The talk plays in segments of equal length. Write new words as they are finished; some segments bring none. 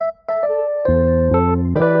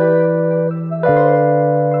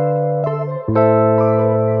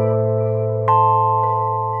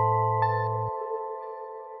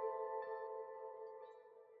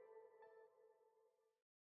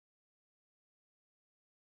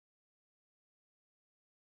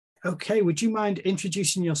Okay, would you mind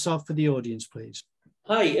introducing yourself for the audience, please?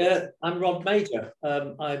 Hi, I'm Rod Major.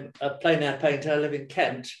 I'm a plein air painter. I live in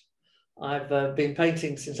Kent. I've been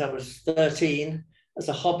painting since I was 13 as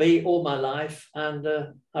a hobby all my life, and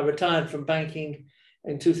I retired from banking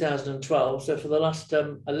in 2012. So for the last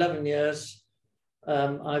 11 years,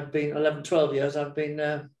 12 years, I've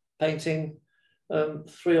been painting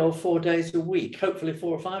 3 or 4 days a week, hopefully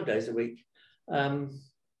 4 or 5 days a week. I'm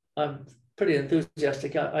pretty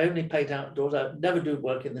enthusiastic. I only paint outdoors. I never do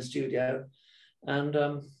work in the studio. And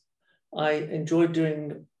I enjoy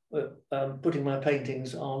doing putting my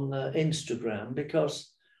paintings on Instagram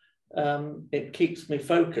because it keeps me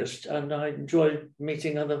focused, and I enjoy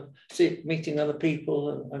meeting other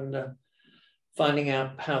people and finding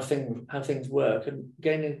out how things work and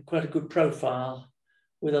gaining quite a good profile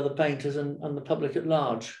with other painters and the public at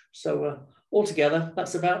large. So altogether,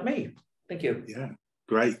 that's about me. Thank you. Yeah.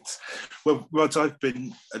 Great. Well, Rod, I've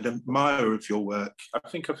been an admirer of your work. I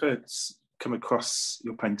think I've come across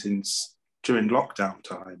your paintings during lockdown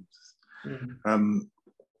times. Mm-hmm.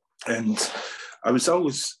 And I was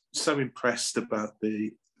always so impressed about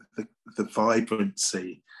the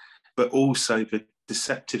vibrancy, but also the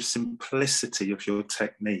deceptive simplicity of your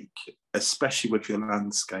technique, especially with your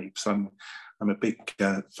landscapes. I'm a big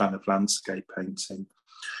fan of landscape painting.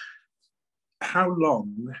 How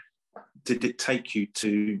long did it take you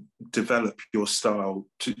to develop your style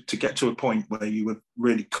to get to a point where you were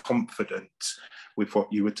really confident with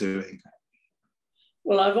what you were doing?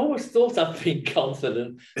 Well, I've always thought I've been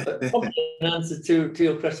confident, but probably in answer to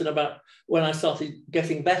your question about when I started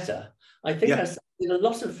getting better, I think I started a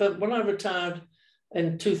lot of, when I retired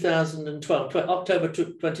in 2012, October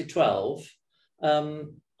 2012,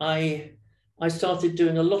 I started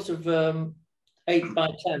doing a lot of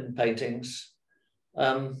 8x10 paintings.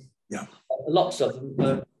 Lots of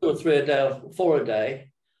them, 2 or 3 a day or 4 a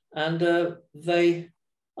day, and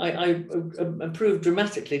I improved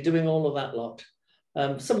dramatically doing all of that lot.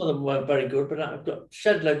 Some of them weren't very good, but I've got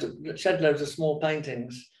shed loads of small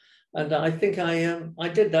paintings, and I think I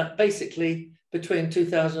did that basically between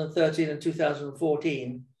 2013 and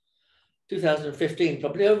 2014, 2015,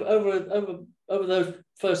 probably over those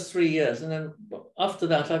first 3 years, and then after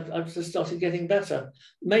that, I've just started getting better,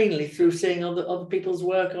 mainly through seeing other people's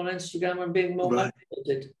work on Instagram and being more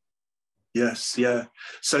motivated. Yes, yeah.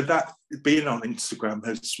 So that being on Instagram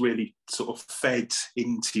has really sort of fed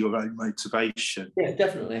into your own motivation. Yeah,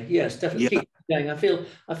 definitely. Yes, definitely. Yeah. Keep going. I feel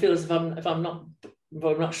as if I'm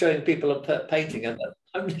not showing people a painting,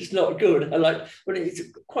 I'm just not good. But it's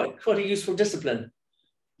quite a useful discipline.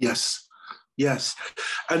 Yes, yes,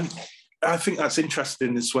 and I think that's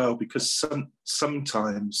interesting as well, because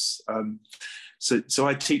sometimes, so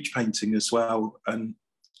I teach painting as well, and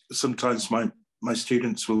sometimes my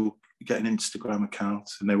students will get an Instagram account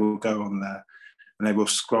and they will go on there and they will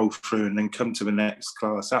scroll through and then come to the next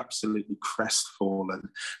class absolutely crestfallen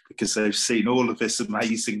because they've seen all of this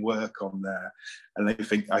amazing work on there and they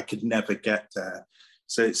think I could never get there.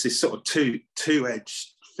 So it's this sort of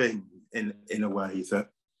two-edged thing in a way, that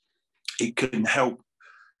it can help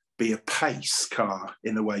be a pace car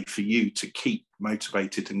in a way for you to keep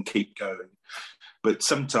motivated and keep going. But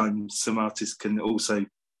sometimes some artists can also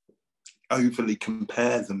overly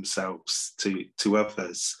compare themselves to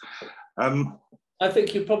others. I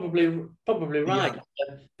think you're probably right.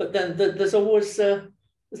 Yeah. But then there's always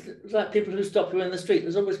like people who stop you in the street.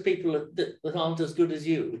 There's always people that aren't as good as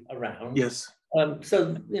you around. Yes.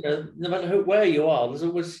 So no matter where you are, there's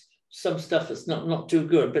always some stuff that's not too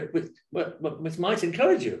good, but which might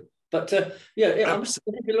encourage you. But if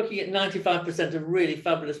you're looking at 95% of really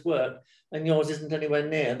fabulous work and yours isn't anywhere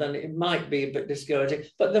near, then it might be a bit discouraging.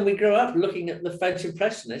 But then we grow up looking at the French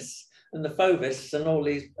Impressionists and the Fauvists and all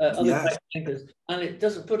these other painters, and it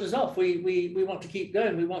doesn't put us off. We want to keep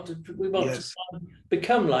going. We want to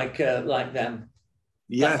become like them.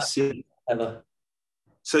 Yes, ever.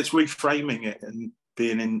 So it's reframing it and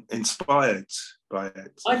being inspired by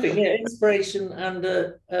it. I think inspiration and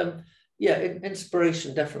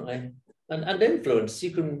inspiration definitely, and influence.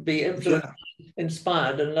 You can be influenced,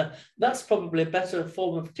 inspired, and that's probably a better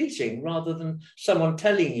form of teaching rather than someone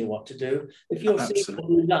telling you what to do. If you're seeing what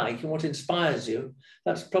you like and what inspires you,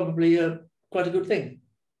 that's probably quite a good thing.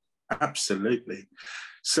 Absolutely.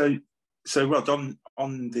 So Rod,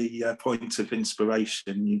 on the point of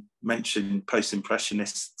inspiration, you mentioned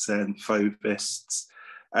post-impressionists and Fauvists,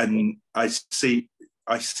 and I see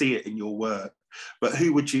it in your work. But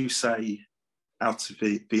who would you say out of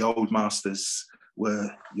the old masters were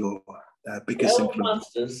your biggest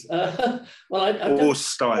influence? Masters? Or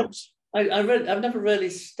styles? I've never really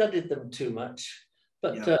studied them too much.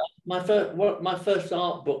 But Yeah. my first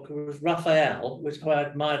art book was Raphael, which I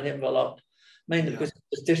admired him a lot, mainly because it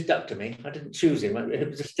was dished up to me. I didn't choose him; it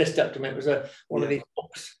was just dished up to me. It was one of these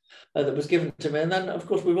books that was given to me. And then, of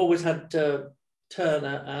course, we've always had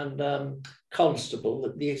Turner and Constable, the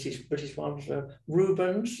British ones,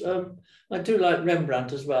 Rubens. I do like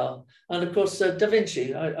Rembrandt as well, and of course Da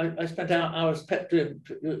Vinci. I spent hours doing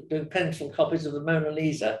pencil copies of the Mona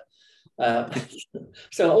Lisa.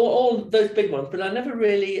 So all those big ones, but I never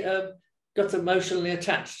really got emotionally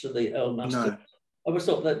attached to the old masters. No. I always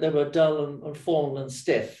thought that they were dull and formal and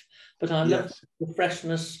stiff, but I love the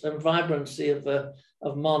freshness and vibrancy of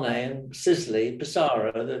Monet and Sisley,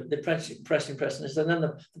 Pissarro, the press impressionists, and then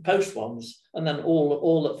the post ones, and then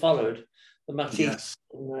all that followed, the Matisse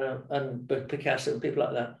and Picasso and people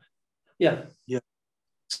like that. Yeah. Yeah.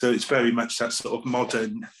 So it's very much that sort of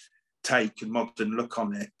modern take and modern look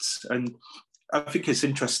on it, and I think it's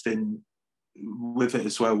interesting with it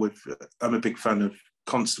as well. I'm a big fan of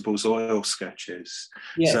Constable's oil sketches.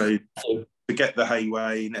 Yes. So forget the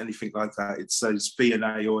Hayway and anything like that. It's those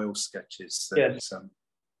V&A oil sketches that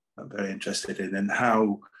I'm very interested in, and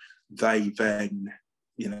how they then,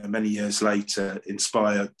 many years later,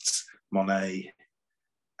 inspired Monet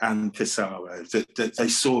and Pissarro. That they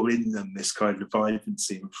saw in them this kind of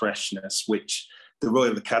vibrancy and freshness, which the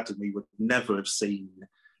Royal Academy would never have seen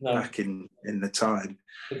back in the time.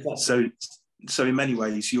 Exactly. So in many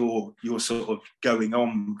ways, you're sort of going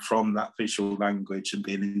on from that visual language and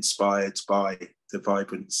being inspired by the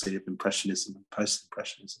vibrancy of Impressionism and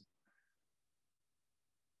Post-Impressionism.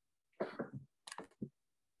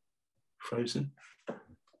 Frozen?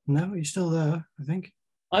 No, you're still there, I think.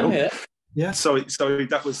 I'm here. Yeah. Sorry.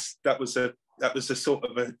 That was a sort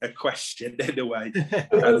of a question in a way.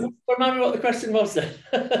 Remind me what the question was then.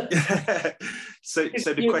 So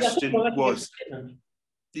the question was,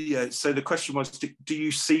 so the question was, do you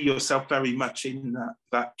see yourself very much in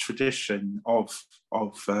that tradition of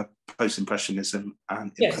post-impressionism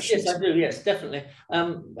and impressionism? Yes, I do. Yes, definitely.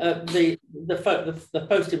 The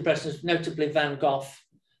post-impressionists, notably Van Gogh.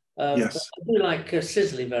 Yes, I do like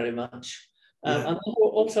Sisley very much. And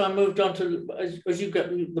also, I moved on to, as you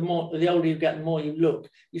get the older you get, the more you look,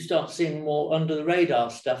 you start seeing more under the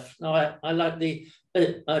radar stuff. Now, I like the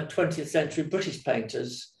 20th century British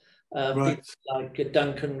painters, like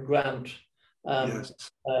Duncan Grant,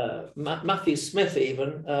 Matthew Smith,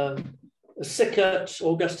 even Sickert,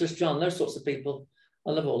 Augustus John, those sorts of people.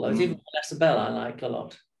 I love all those. Even Vanessa Bell, I like a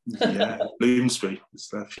lot. Bloomsbury and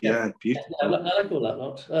stuff. Beautiful. I like all that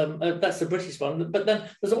lot. That's the British one, but then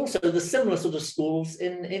there's also the similar sort of schools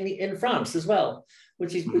in France as well,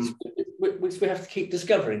 which we have to keep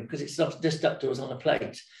discovering because it's not just up to us on a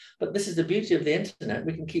plate. But this is the beauty of the internet;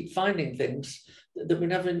 we can keep finding things that we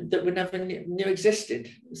never knew existed.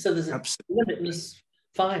 So there's a limitless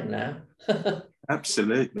find now.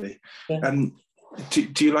 Absolutely.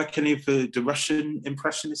 Do you like any of the Russian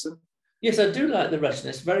Impressionism? Yes, I do like the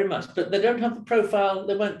Russianists very much, but they don't have the profile.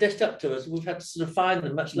 They weren't dished up to us. We've had to sort of find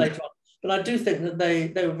them much later on. But I do think that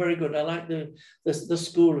they were very good. I like the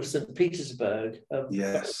school of St. Petersburg.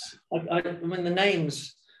 Yes. I mean, the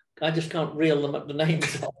names, I just can't reel them up, the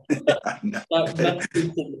names like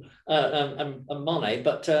and Monet.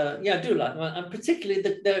 But I do like them. And particularly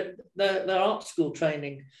their art school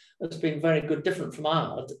training has been very good, different from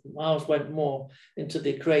ours. Ours went more into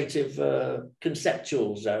the creative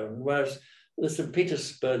conceptual zone, whereas the St.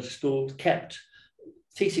 Petersburg school kept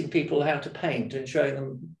teaching people how to paint and showing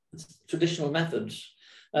them traditional methods,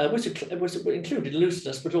 which included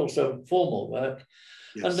looseness, but also formal work.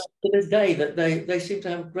 Yes. And to this day, that they seem to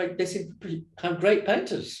have great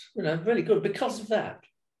painters, really good because of that.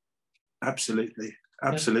 Absolutely.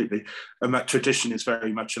 And that tradition is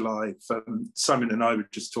very much alive. Simon and I were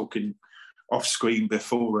just talking off screen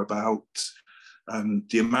before about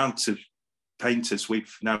the amount of painters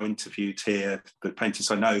we've now interviewed here, the painters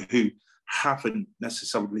I know who haven't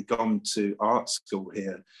necessarily gone to art school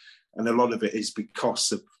here. And a lot of it is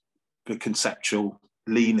because of the conceptual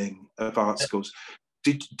leaning of art schools.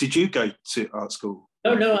 Did you go to art school?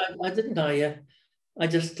 Oh, no, I didn't. I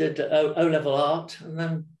just did O-level art, and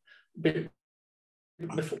then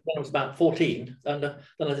before I was about 14, and then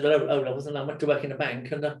I did O-levels, and I went to work in a bank.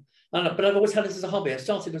 But I've always had this as a hobby. I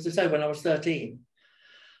started, as I say, when I was 13.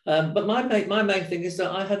 But my main thing is that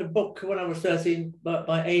I had a book when I was 13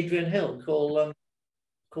 by Adrian Hill called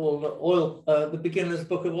Oil, the Beginner's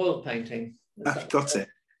Book of Oil Painting. I've got it.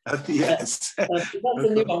 Yes. That's a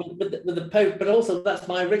new one with the Pope, but also that's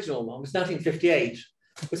my original one. It was 1958.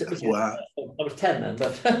 Wow. I was 10 then,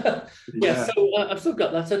 but so I've still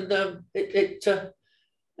got that, and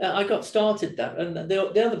I got started that, and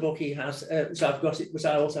the other book he has, which I've got, which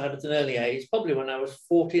I also had at an early age, probably when I was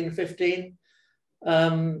 14, 15,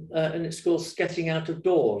 and it's called Sketching Out of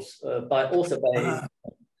Doors, also by.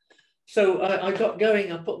 So I got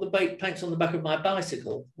going. I put the paints on the back of my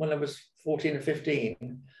bicycle when I was 14 or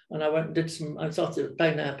 15, and I went and did some. I started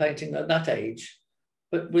painting at that age,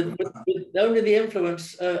 but with only the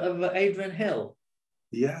influence of Adrian Hill.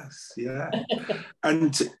 Yes, yeah,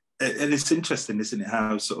 and it's interesting, isn't it,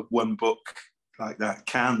 how sort of one book like that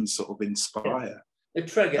can sort of inspire a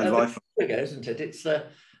trigger, isn't it?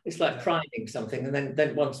 It's like priming something, and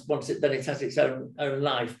then once it has its own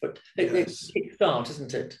life. But it's a kickstart,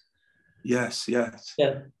 isn't it? Yes, yes,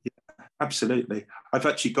 yeah, absolutely. I've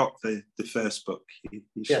actually got the first book you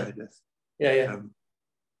showed us. Yeah.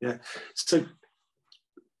 So,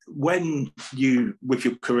 when you, with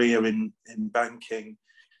your career in banking,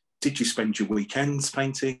 did you spend your weekends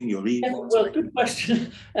painting, your evenings? Well, good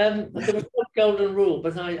question. There was no golden rule,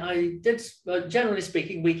 but I did, generally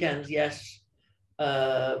speaking, weekends, yes.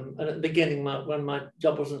 And at the beginning, when my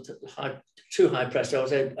job wasn't too high pressed, I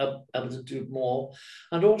was able to do more.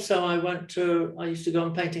 And also, I used to go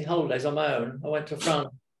on painting holidays on my own. I went to France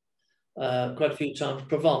quite a few times,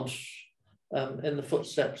 Provence, in the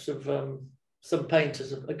footsteps of some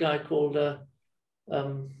painters, a guy called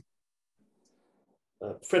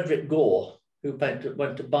Frederick Gore, who went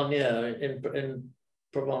to Bagnères in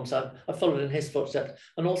Provence. I followed in his footsteps.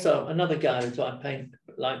 And also another guy who I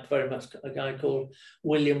liked very much, a guy called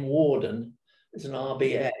William Warden, is an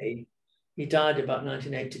RBA. He died about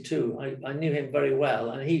 1982. I knew him very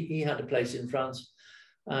well, and he had a place in France.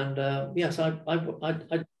 And yes, I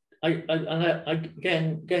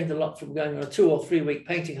again gained a lot from going on a 2 or 3 week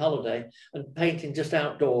painting holiday and painting just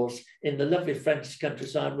outdoors in the lovely French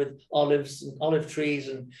countryside with olives and olive trees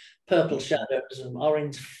and purple shadows and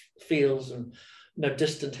orange fields and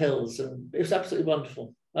distant hills, and it was absolutely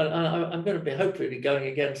wonderful. And I'm going to be hopefully going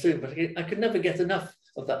again soon, but I could never get enough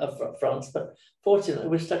of that of France. But fortunately,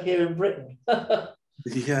 we're stuck here in Britain.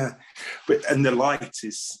 Yeah, and the light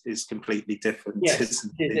is completely different. Yes,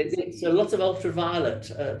 isn't it? It's a lot of ultraviolet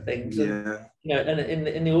things. And, and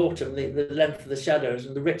in the autumn, the length of the shadows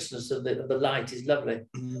and the richness of the light is lovely.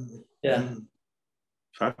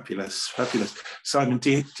 Fabulous. Simon,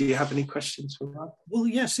 do you have any questions for that? Well,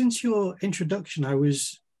 yeah. Since your introduction, I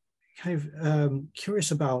was kind of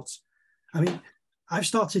curious about. I mean, I've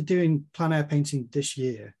started doing plein air painting this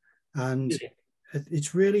year, and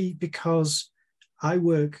it's really because I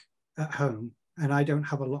work at home and I don't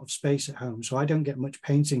have a lot of space at home, so I don't get much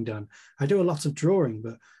painting done. I do a lot of drawing,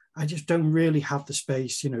 but I just don't really have the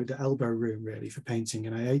space, the elbow room really for painting.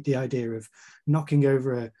 And I hate the idea of knocking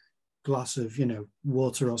over a glass of,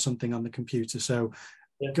 water or something on the computer. So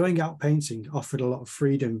going out painting offered a lot of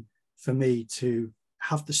freedom for me to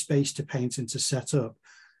have the space to paint and to set up.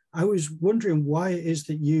 I was wondering why it is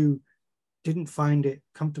that you didn't find it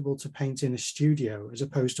comfortable to paint in a studio as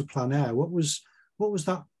opposed to plein air. What was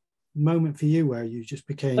that moment for you where you just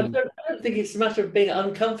became... I don't think it's a matter of being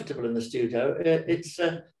uncomfortable in the studio. It's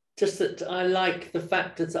just that I like the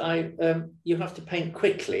fact that you have to paint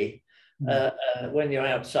quickly when you're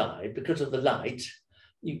outside because of the light.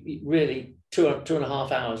 You really,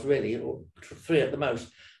 2.5 hours really, or 3 at the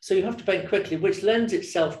most. So you have to paint quickly, which lends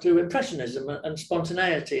itself to impressionism and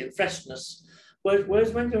spontaneity and freshness.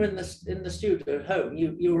 Whereas when you're in the studio at home,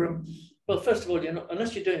 you're well, first of all, you're not,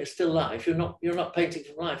 unless you're doing a still life, you're not painting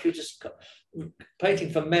from life. You're just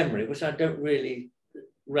painting from memory, which I don't really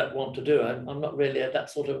want to do. I'm not really that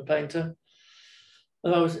sort of a painter.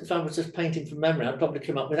 If I was just painting from memory, I'd probably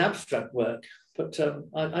come up with abstract work. But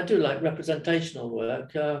I do like representational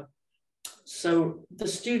work. So the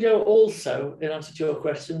studio also, in answer to your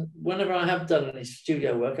question, whenever I have done any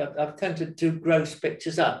studio work, I've tended to gross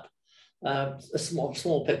pictures up. A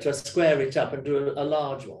small picture, I square it up and do a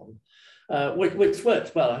large one. Which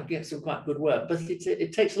works well. I get some quite good work, but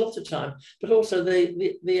it takes a lot of time. But also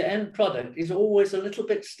the end product is always a little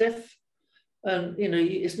bit stiff, and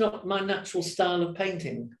it's not my natural style of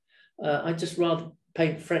painting. I just rather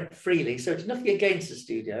paint freely. So it's nothing against the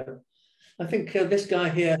studio. I think this guy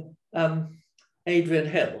here, Adrian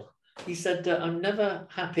Hill, he said I'm never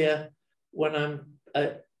happier when I'm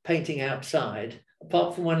painting outside,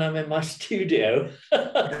 apart from when I'm in my studio.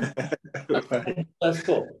 That's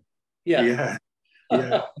cool. Yeah.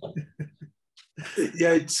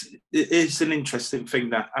 It's an interesting thing,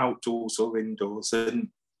 that outdoors or indoors, and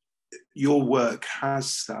your work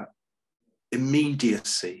has that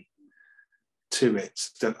immediacy to it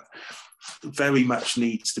that very much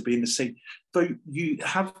needs to be in the scene. Though you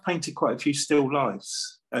have painted quite a few still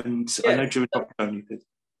lifes, and I know during lockdown you did.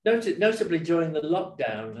 notably during the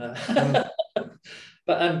lockdown,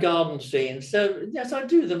 and garden scenes. So yes, I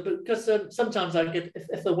do them, but because sometimes I get,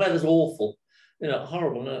 if the weather's awful,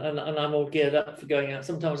 horrible, and I'm all geared up for going out,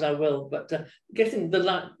 sometimes I will. But getting the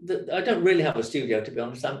light, I don't really have a studio, to be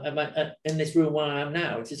honest. I'm in this room where I am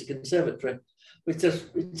now, which is a conservatory, which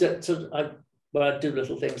I do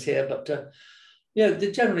little things here, but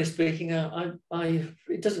generally speaking,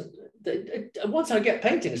 it doesn't. Once I get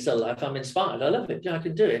painting still life, I'm inspired. I love it. I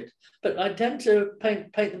can do it, but I tend to paint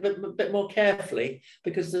a bit more carefully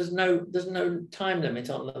because there's no time limit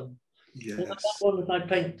on them. Yes. Well, that one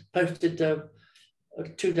that I posted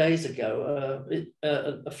 2 days ago,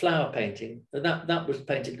 a flower painting. That was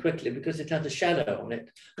painted quickly because it had a shadow on it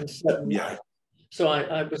and certain light. So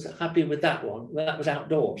I was happy with that one. That was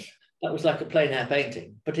outdoors. That was like a plein air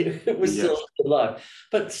painting, but it was still life.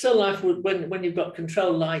 But still life, when you've got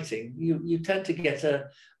controlled lighting, you tend to get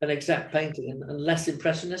an exact painting and less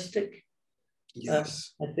impressionistic.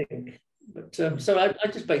 Yes, I think. But so I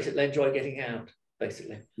just basically enjoy getting out,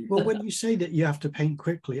 basically. Well, when you say that you have to paint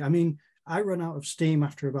quickly, I mean, I run out of steam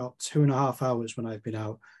after about 2.5 hours when I've been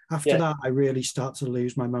out. After that, I really start to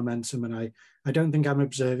lose my momentum, and I don't think I'm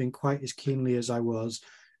observing quite as keenly as I was.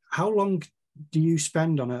 How long do you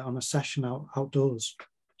spend on a session outdoors?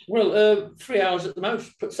 Well, 3 hours at the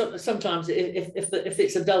most. But sometimes, if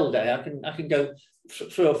it's a dull day, I can go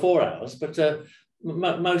 3 or 4 hours. But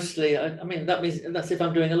mostly, I mean, that's if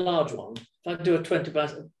I'm doing a large one. If I do a 20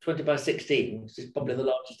 by 16, which is probably the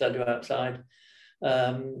largest I do outside,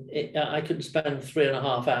 I could spend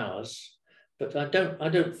 3.5 hours. But I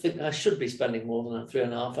don't think I should be spending more than that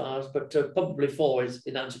 3.5 hours. But probably 4 is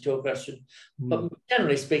in answer to your question. But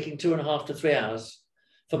generally speaking, 2.5 to 3 hours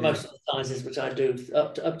for most of the sizes which I do,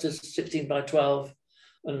 up to 16 by 12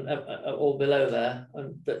 and or below there.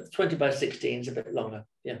 But 20 by 16 is a bit longer.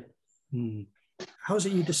 Yeah. How is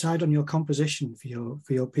it you decide on your composition for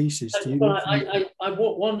your pieces? I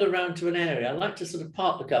wander around to an area. I like to sort of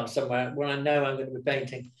park the car somewhere where I know I'm going to be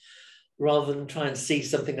painting, rather than try and see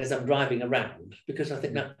something as I'm driving around, because I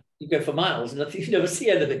think that you go for miles and you never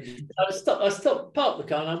see anything. I stop, park the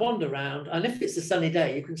car, and I wander around. And if it's a sunny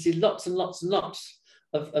day, you can see lots and lots and lots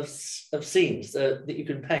of scenes that you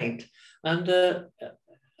can paint. And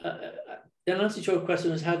in answer to your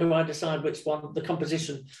question is how do I decide which one, the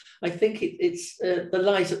composition? I think it's the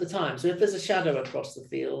light at the time. So if there's a shadow across the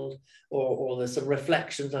field, or there's some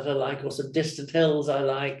reflections that I like, or some distant hills I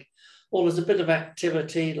like, or there's a bit of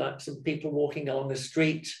activity, like some people walking along the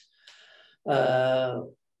street. I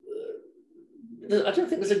don't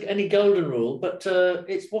think there's any golden rule, but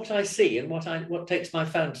it's what I see and what takes my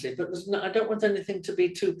fancy. But I don't want anything to be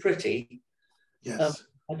too pretty. Yes.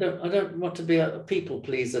 I don't want to be a people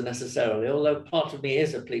pleaser necessarily, although part of me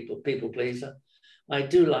is a people pleaser. I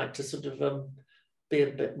do like to sort of be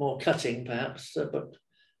a bit more cutting, perhaps. But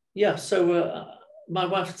yeah, so my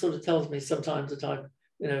wife sort of tells me sometimes that I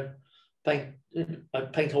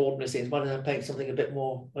paint ordinary scenes. Why don't I paint something a bit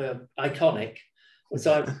more iconic?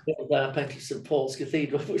 So I painted St Paul's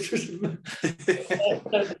Cathedral, which was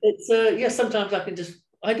it's sometimes I can just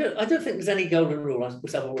I don't think there's any golden rule,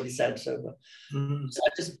 which I've already said. So I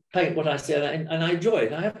just paint what I see, and I enjoy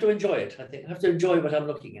it. I have to enjoy it. I think I have to enjoy what I'm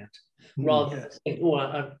looking at, rather than think,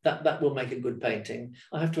 oh, that will make a good painting.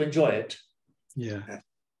 I have to enjoy it. Yeah,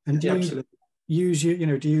 and do you use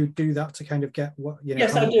do you do that to kind of get what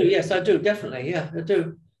Yes, I do. Yes, I do. Definitely. Yeah, I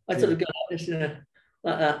do. I sort of go like this,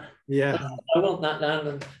 like that. Yeah, I want that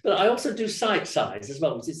down, but I also do sight size as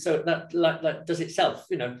well, so that like does itself,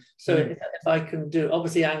 So if I can do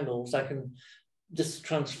obviously angles, I can just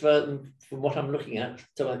transfer them from what I'm looking at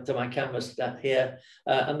to my canvas here,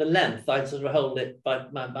 and the length I sort of hold it by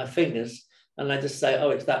my fingers, and I just say,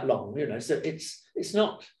 oh, it's that long, So it's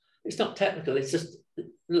not technical. It's just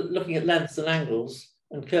looking at lengths and angles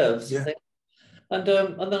and curves. Yeah. And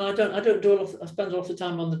then I don't do I spend a lot of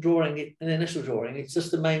time on the drawing, the initial drawing. It's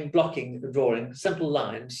just the main blocking the drawing, simple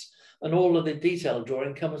lines, and all of the detailed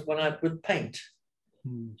drawing comes when I would paint.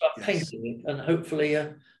 So I'm painting it and hopefully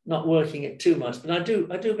not working it too much. But I do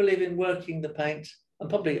believe in working the paint. I'm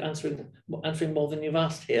probably answering more than you've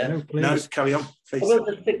asked here. No, carry on. I will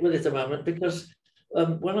just stick with it a moment, because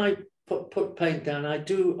when I put paint down,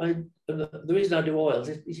 the reason I do oils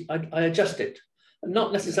is I adjust it.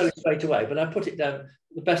 Not necessarily straight away, but I put it down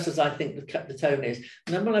the best as I think the tone is.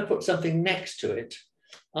 And then when I put something next to it,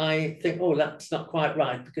 I think, oh, that's not quite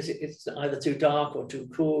right, because it's either too dark or too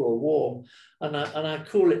cool or warm. And I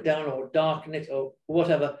cool it down or darken it or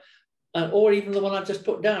whatever. Or even the one I've just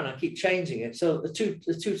put down, I keep changing it. So the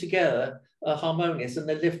two together are harmonious and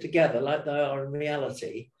they live together like they are in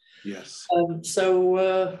reality. Yes.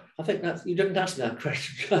 I think that you didn't ask me that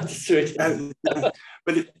question.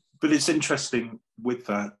 But it's interesting with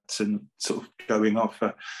that, and sort of going off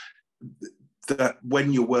that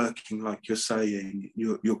when you're working, like you're saying,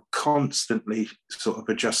 you're constantly sort of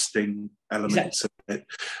adjusting elements of it.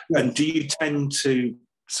 Yeah. And do you tend to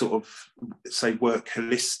sort of say work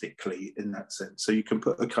holistically in that sense? So you can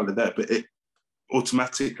put a colour there, but it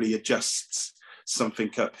automatically adjusts something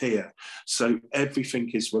up here, so everything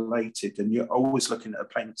is related, and you're always looking at a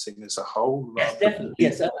painting as a whole. Yes, definitely.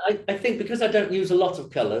 Yes, I think because I don't use a lot of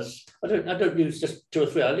colours, I don't use just 2 or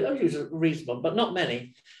 3. I use a reasonable, but not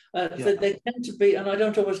many. They tend to be, and I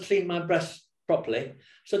don't always clean my brush properly,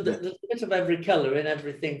 so there's a bit of every colour in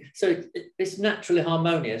everything. So it's naturally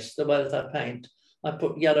harmonious the way that I paint. I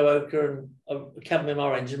put yellow ochre and cadmium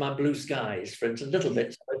orange in my blue skies, for instance, a little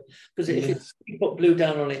bit, because if you put blue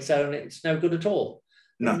down on its own, it's no good at all.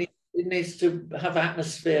 No. It needs to have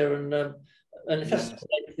atmosphere and it has to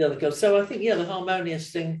relate to the other colours. So I think, the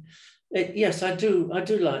harmonious thing. Yes, I do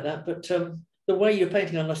like that. But the way you're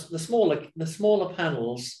painting on the smaller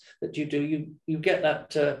panels that you do, you get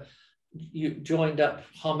that you joined up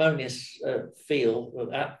harmonious feel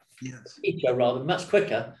of that. Yes. Feature rather much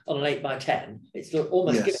quicker on an 8x10. It's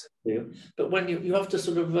almost given to you. But when you have to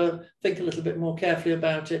sort of think a little bit more carefully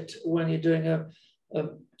about it when you're doing a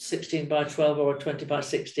 16x12 or a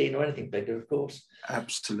 20x16 or anything bigger, of course.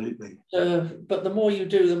 Absolutely. But the more you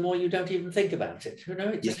do, the more you don't even think about it.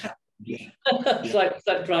 It just happens. Yeah. It's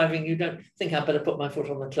like driving. You don't think I better put my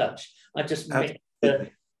foot on the clutch. I just I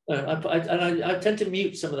tend to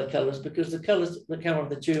mute some of the colours, because the colours that come out of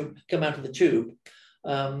the tube.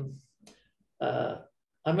 I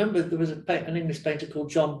remember there was an English painter called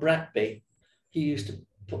John Bratby. He used to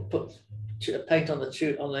put paint on the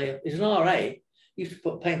tube. He's an RA. He used to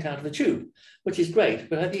put paint out of the tube, which is great.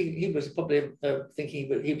 But I think he was probably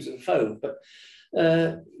thinking he was a faux. But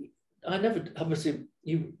I never obviously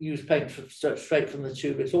use paint straight from the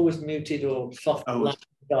tube. It's always muted or soft, light,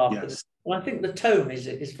 dark. Yes. And I think the tone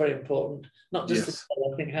is very important, not just the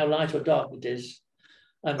color. I think how light or dark it is.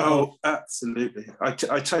 Absolutely. I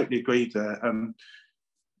totally agree there.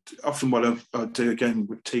 Often what I do again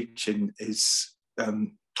with teaching is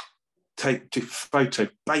do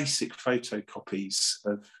basic photocopies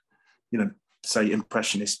of, say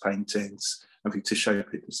impressionist paintings, to show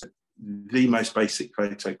people the most basic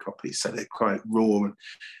photocopies, so they're quite raw,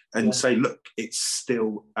 and say, look, it's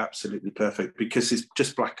still absolutely perfect because it's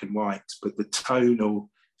just black and white, but the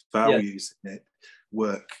tonal values in it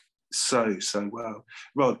work so well.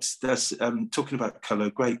 Rod, that's talking about colour,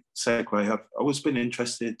 great segue. I've always been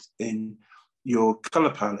interested in your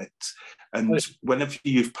colour palette, and whenever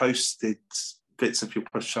you've posted bits of your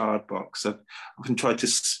pochade box, I've often tried to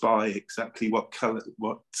spy exactly what colour,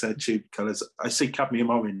 tube colours. I see cadmium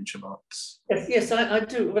orange a lot. Yes, I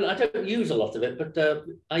do. Well, I don't use a lot of it, but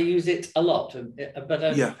I use it a lot, but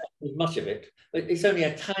I don't use much of it. But it's only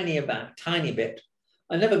a tiny bit.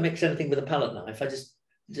 I never mix anything with a palette knife. I just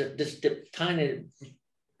dip tiny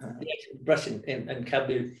brush in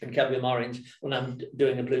cadmium orange when I'm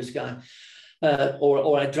doing a blue sky,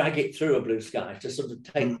 or I drag it through a blue sky to sort of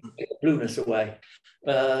take the blueness away.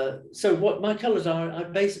 So what my colours are,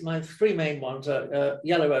 my 3 main ones are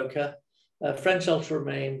yellow ochre, French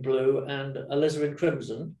ultramarine blue, and alizarin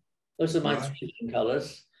crimson. Those are my 3 main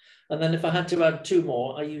colours. And then if I had to add 2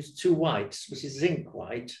 more, I use 2 whites, which is zinc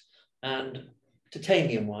white and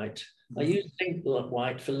titanium white. I use zinc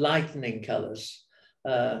white for lightening colours,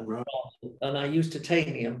 and I use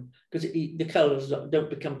titanium because the colours don't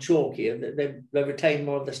become chalky, and they retain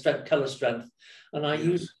more of the colour strength. And I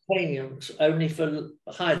use titanium only for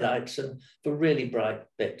highlights and for really bright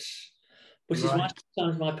bits, which is why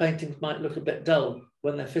sometimes my paintings might look a bit dull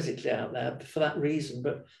when they're physically out there for that reason.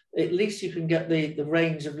 But at least you can get the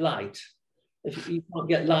range of light. If you can't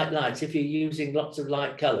get lights, if you're using lots of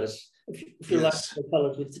light colours. If you like the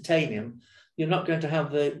colours with titanium, you're not going to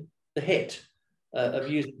have the hit of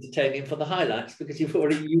using titanium for the highlights because you're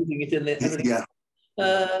already using it in the.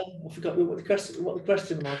 I forgot what the question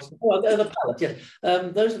was. Oh, the palette. Yes,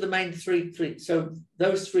 those are the main three. So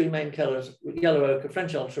those 3 main colours: yellow ochre,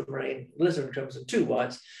 French ultramarine, alizarin crimson, 2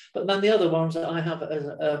 whites. But then the other ones that I have as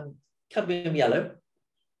cadmium yellow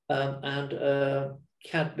and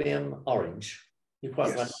cadmium orange. You're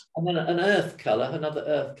quite right. And then another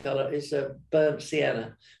earth colour is burnt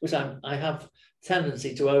sienna, which I have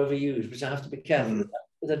tendency to overuse, which I have to be careful with,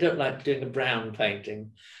 because I don't like doing a brown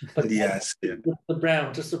painting. But the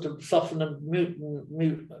brown to sort of soften and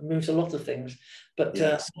mute a lot of things. But I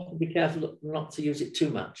have to be careful not to use it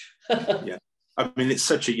too much. I mean, it's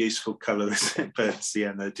such a useful colour, isn't it? Burnt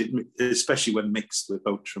sienna, especially when mixed with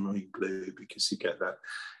ultramarine blue, because you get that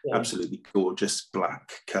absolutely gorgeous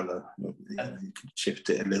black colour. You can shift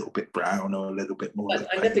it a little bit brown or a little bit more.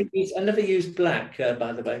 I never use black,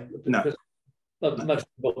 by the way. Because, no. Most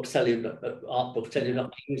books tell you, art books tell you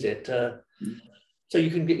not to use it. So you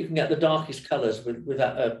can get the darkest colours with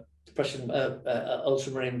that Prussian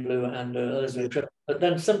ultramarine blue and but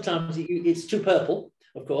then sometimes it's too purple,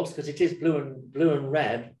 of course, because it is blue and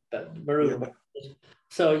red, but maroon. Yeah.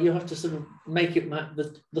 So you have to sort of make it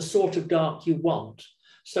the sort of dark you want.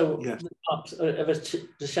 So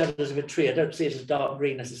the shadows of a tree, I don't see it as dark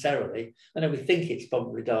green necessarily. I know we think it's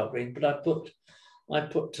probably dark green, but I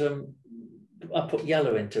put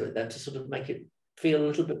yellow into it then to sort of make it feel a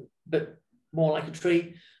little bit more like a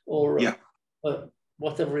tree, or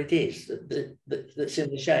whatever it is that's in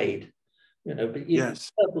the shade, you know. But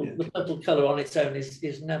the purple colour on its own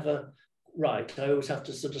is never right. I always have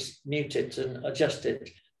to sort of mute it and adjust it.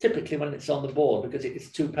 Typically when it's on the board, because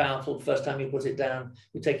it's too powerful the first time you put it down,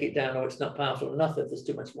 you take it down, or it's not powerful enough if there's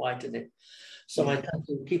too much white in it. So I tend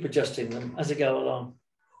to keep adjusting them as I go along.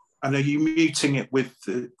 And are you muting it with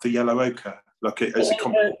the yellow ochre?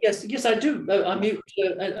 Yes, I do. I mute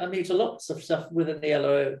a lot of stuff with the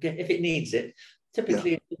yellow ochre if it needs it.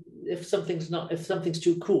 Typically, if something's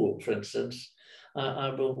too cool, for instance, I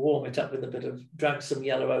will warm it up with a bit of, drag some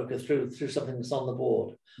yellow ochre through something that's on the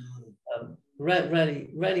board.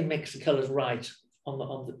 Rarely mix the colours right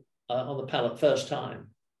on the palette first time.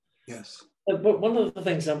 Yes. But one of the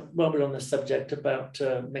things, while we're on this subject about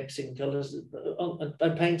mixing colours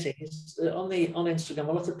and painting, is on Instagram,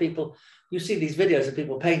 a lot of people, you see these videos of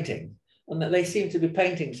people painting, and that they seem to be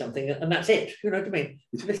painting something, and that's it. You know what I mean?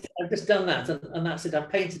 I've just done that, and that's it. I've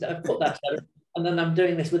painted it, I've put that out, and then I'm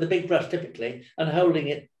doing this with a big brush typically, and holding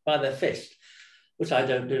it by their fist, which I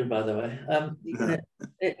don't do, by the way.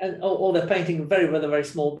 Or they're painting with a very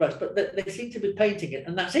small brush, but they seem to be painting it,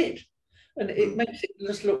 and that's it. And it makes it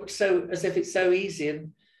just look so as if it's so easy,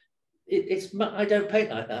 and I don't paint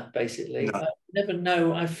like that, basically. No. I never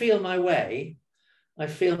know. I feel my way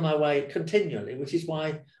continually, which is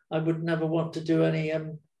why I would never want to do any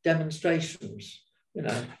demonstrations, you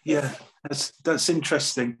know. Yeah, that's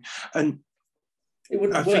interesting. And it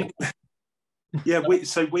wouldn't work.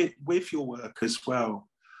 With your work as well,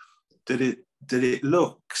 that it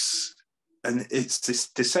looks, and it's this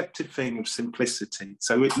deceptive thing of simplicity.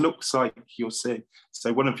 So it looks like you're seeing,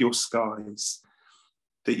 so one of your skies,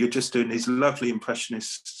 that you're just doing these lovely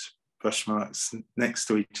impressionist brush marks next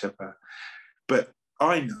to each other. But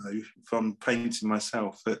I know from painting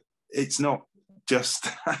myself that it's not just,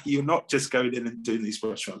 you're not just going in and doing these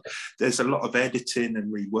brush marks. There's a lot of editing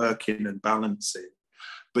and reworking and balancing.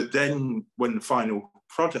 But then when the final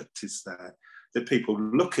product is there, that people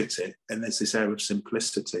look at it and there's this air of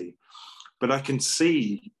simplicity. But I can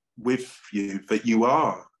see with you that you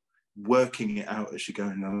are working it out as you're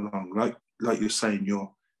going along. Like you're saying,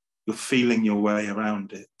 you're feeling your way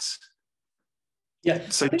around it. Yeah.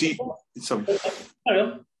 So sorry.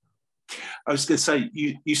 I was going to say,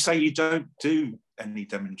 you say you don't do any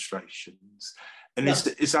demonstrations. And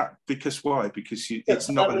is that because why? Because it's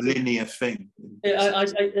not a linear thing.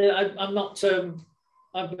 I'm not.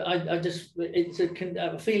 I just, it's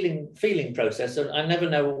a feeling process. And I never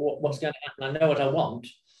know what's going to happen. I know what I want,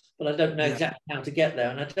 but I don't know exactly how to get there.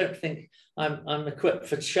 And I don't think I'm equipped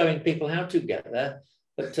for showing people how to get there.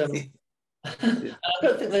 But I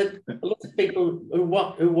don't think that a lot of people who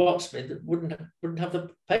watch me that wouldn't have the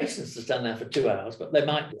patience to stand there for 2 hours, but they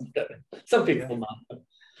might. Some people might.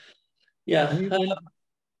 Yeah.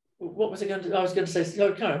 What was I going to? I was going to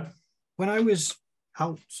say, Karen. When I was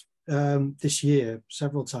out this year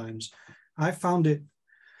several times, I found it,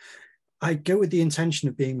 I go with the intention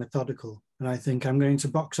of being methodical, and I think I'm going to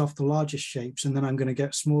box off the largest shapes, and then I'm going to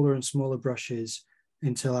get smaller and smaller brushes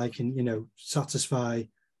until I can, satisfy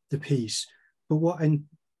the piece. But what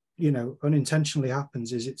unintentionally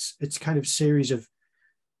happens is it's kind of series of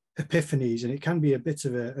epiphanies, and it can be a bit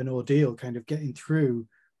of an ordeal kind of getting through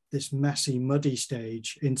this messy, muddy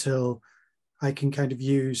stage until I can kind of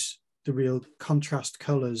use the real contrast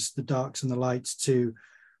colors, the darks and the lights, to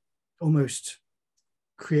almost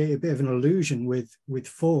create a bit of an illusion with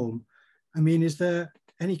form. I mean, is there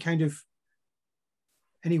any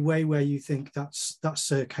way where you think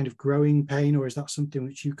that's a kind of growing pain, or is that something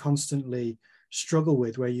which you constantly struggle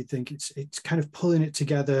with, where you think it's kind of pulling it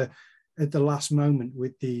together at the last moment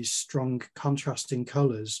with these strong contrasting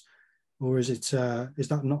colors? Or is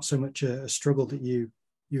that not so much a struggle that you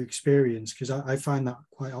experience? Because I find that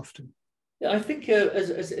quite often. Yeah, I think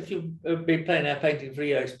as if you've been plein air painting for a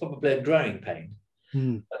year, it's probably a growing pain.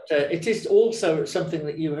 But it is also something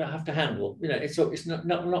that you have to handle. You know, it's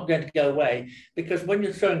not going to go away, because when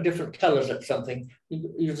you're throwing different colours at something,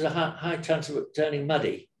 there's a high chance of it turning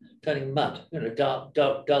mud. You know,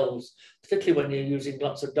 dark dulls, particularly when you're using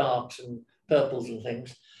lots of darks and purples and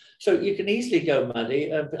things. So you can easily go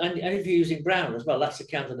muddy, and if you're using brown as well, that's a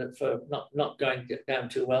candidate for not going down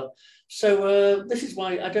too well. So this is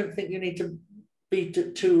why I don't think you need to be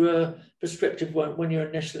too prescriptive when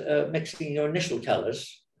you're mixing your initial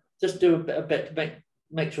colours. Just do a bit to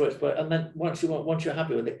make sure it's, and then once you're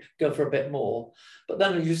happy with it, go for a bit more. But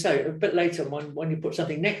then, as you say, a bit later, when you put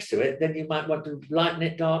something next to it, then you might want to lighten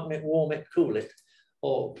it, darken it, warm it, cool it,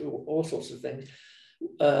 or all sorts of things.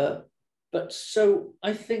 But so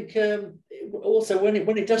I think also when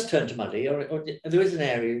it does turn to muddy, or there is an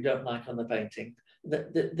area you don't like on the painting,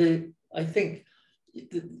 I think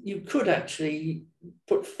you could actually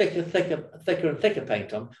put thicker and thicker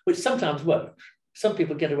paint on, which sometimes works. Some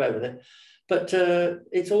people get away with it, but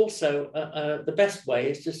it's also the best way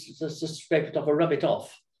is just to scrape it off or rub it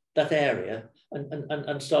off that area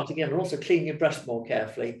and start again, and also clean your brush more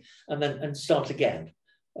carefully and start again.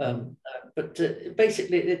 But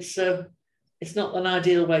basically, it's not an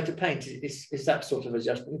ideal way to paint. It's that sort of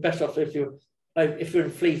adjustment. You're best off if you're in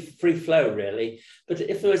free flow, really. But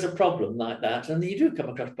if there is a problem like that, and you do come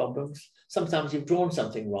across problems, sometimes you've drawn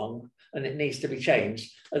something wrong and it needs to be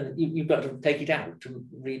changed, and you've got to take it out to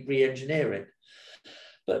re-engineer it.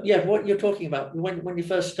 But yeah, what you're talking about, when you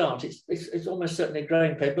first start, it's almost certainly a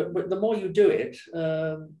growing pain. But the more you do it,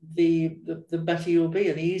 the better you'll be,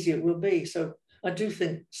 and the easier it will be. So I do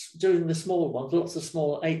think doing the small ones, lots of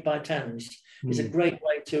small 8x10s, is a great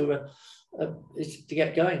way to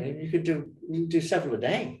get going. And you could do several a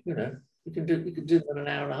day. You know, you can do them in an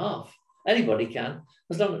hour and a half. Anybody can,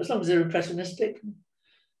 as long as they're impressionistic.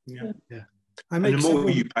 Yeah. And the more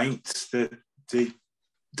you paint,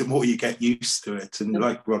 the more you get used to it. And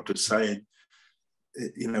like Rod was saying,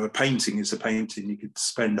 you know, a painting is a painting. You could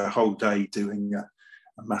spend a whole day doing a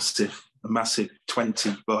massive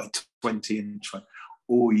 20 by 20 inch one,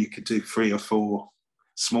 or you could do 3 or 4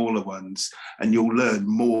 smaller ones, and you'll learn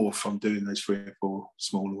more from doing those 3 or 4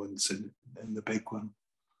 smaller ones than the big one.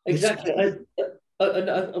 Exactly.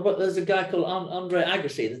 There's a guy called Andre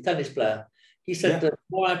Agassi, the tennis player. He said the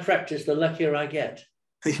more I practice, the luckier I get.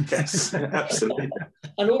 Yes, absolutely.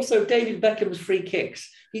 And also David Beckham's free kicks.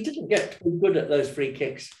 He didn't get too good at those free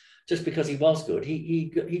kicks just because he was good.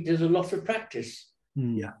 He did a lot of practice.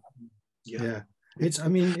 Yeah. It's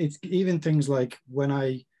even things like when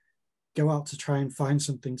I go out to try and find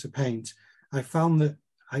something to paint, I found that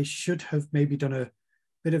I should have maybe done a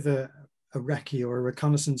bit of a recce or a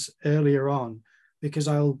reconnaissance earlier on, because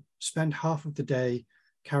I'll spend half of the day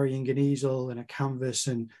carrying an easel and a canvas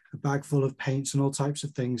and a bag full of paints and all types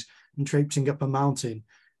of things and traipsing up a mountain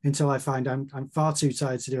until I find I'm far too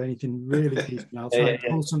tired to do anything really decent. I'll try and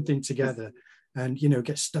pull something together and, you know,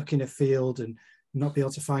 get stuck in a field and not be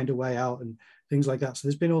able to find a way out and things like that. So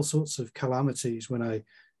there's been all sorts of calamities when I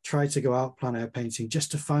try to go out plein air painting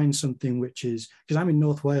just to find something which is, because I'm in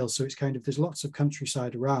North Wales, so it's kind of, there's lots of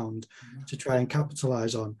countryside around to try and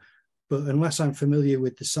capitalize on. But unless I'm familiar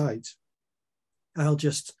with the site, I'll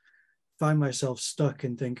just find myself stuck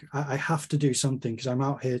and think I have to do something because I'm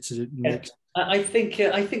out here to make. I think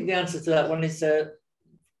the answer to that one is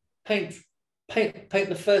paint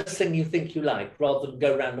the first thing you think you like, rather than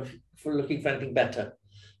go around looking for anything better.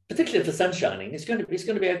 Particularly for sun shining, it's going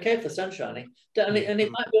to be okay for sun shining, and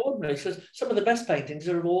it might be ordinary. So some of the best paintings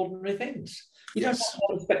are of ordinary things. You don't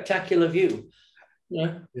have a spectacular view. You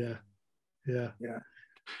know? Yeah.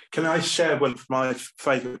 Can I share one of my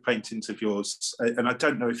favourite paintings of yours? And I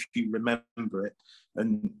don't know if you remember it,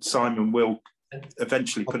 and Simon will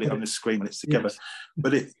eventually put it on the screen when it's together.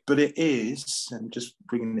 Yes. But it is, I'm just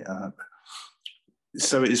bringing it up.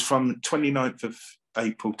 So it is from 29th of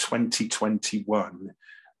April 2021,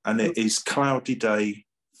 and it is Cloudy Day,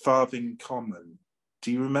 Farthing Common.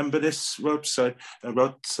 Do you remember this, Rod? So I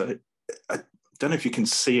don't know if you can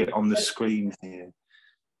see it on the screen here.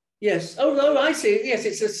 Yes. Oh, I see it. Yes,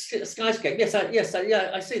 it's a skyscape. Yes,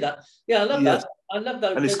 I see that. Yeah, I love that. I love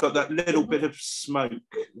that. And it's got that little bit of smoke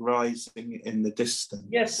rising in the distance.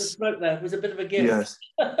 Yes, the smoke there was a bit of a gift. Yes.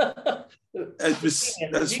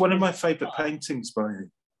 It's one of my favourite paintings by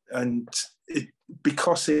him, and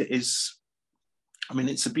because it is, I mean,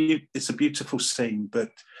 it's a beautiful scene,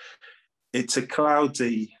 but it's a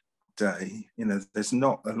cloudy day. You know, there's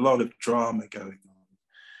not a lot of drama going on.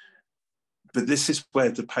 But this is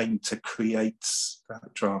where the painter creates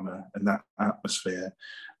that drama and that atmosphere.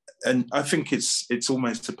 And I think it's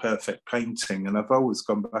almost a perfect painting, and I've always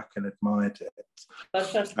gone back and admired it.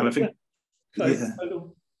 Fantastic. And I think Sorry. Yeah.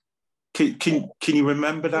 Can you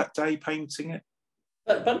remember that day painting it?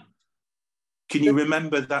 But can you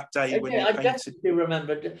remember that day when you I painted? definitely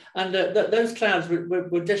remembered, and those clouds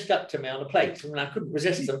were dished up to me on a plate, and I couldn't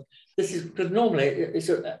resist them. This is because normally it's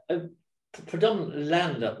a predominantly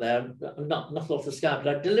land up there, not off the sky,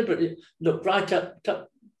 but I deliberately looked right up,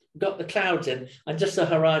 got the clouds in, and just the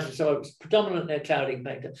horizon, so it was predominantly a clouding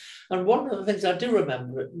painter. And one of the things I do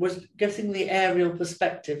remember was getting the aerial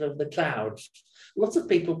perspective of the clouds. Lots of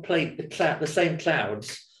people plate the same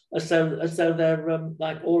clouds as though they're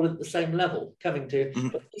like all at the same level coming to,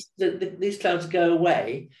 but these clouds go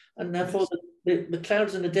away, and therefore the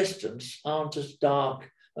clouds in the distance aren't as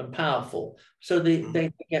dark and powerful, so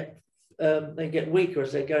they get weaker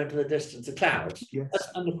as they go into the distance, the clouds. Yes.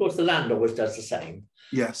 And of course the land always does the same.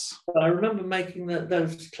 Yes. But I remember making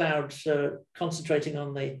those clouds, concentrating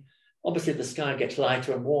on obviously the sky gets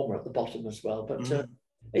lighter and warmer at the bottom as well, but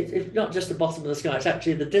it's not just the bottom of the sky, it's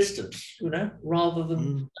actually the distance, rather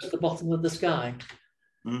than just the bottom of the sky.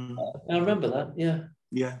 I remember that, yeah.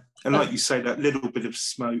 Yeah, and like you say, that little bit of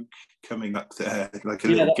smoke coming up there, like a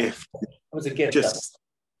little gift. It was a gift.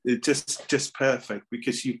 Just perfect,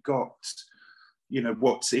 because you've got,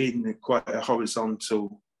 what's in quite a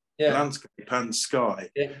horizontal landscape and sky.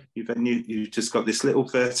 Yeah. You've just got this little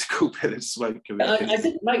vertical bit of smoke. I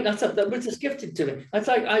didn't make that up. That was just gifted to me. I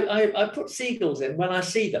think I put seagulls in when I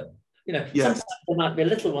see them. Sometimes there might be a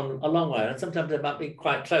little one a long way, and sometimes they might be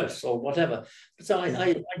quite close or whatever. So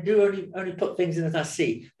I do only put things in that I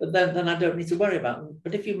see, but then I don't need to worry about them.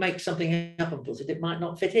 But if you make something up and put it, it might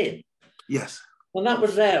not fit in. Yes. Well, that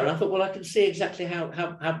was there, and I thought, well, I can see exactly how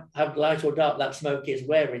light or dark that smoke is,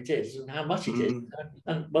 where it is, and how much it is,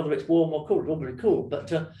 and whether it's warm or cool. It's all very cool,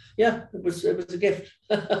 but it was a gift.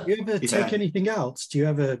 Do you ever take anything else? Do you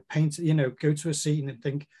ever paint? Go to a scene and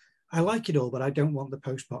think, I like it all, but I don't want the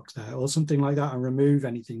post box there, or something like that, and remove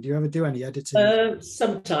anything? Do you ever do any editing?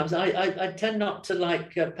 Sometimes I tend not to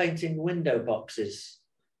like painting window boxes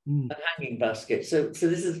and hanging baskets. So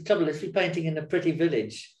this is the trouble. If you're painting in a pretty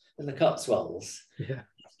village in the Cotswolds,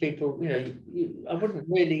 people, I wouldn't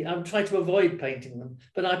really. I'm trying to avoid painting them,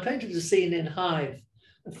 but I painted a scene in Hythe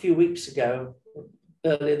a few weeks ago,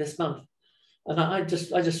 earlier this month, and I just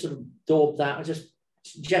sort of daubed that. I just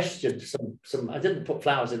gestured some. I didn't put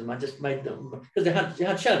flowers in them. I just made them because they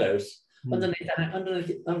had shadows underneath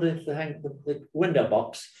the window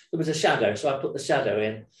box. There was a shadow, so I put the shadow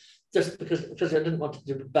in just because I didn't want it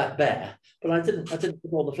to be back bare. But I didn't put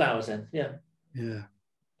all the flowers in. Yeah.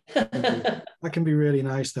 That can be really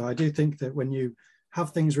nice, though. I do think that when you have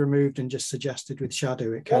things removed and just suggested with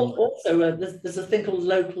shadow, it can. Also, there's a thing called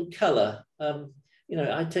local colour.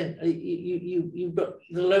 I tend you've got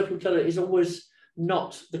the local colour is always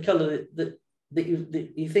not the colour that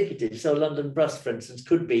you think it is. So London Brust, for instance,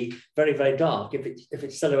 could be very, very dark if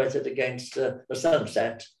it's silhouetted against the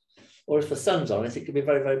sunset, or if the sun's on it, it could be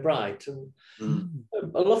very, very bright. And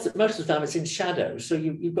most of the time it's in shadow, so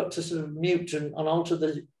you've got to sort of mute and alter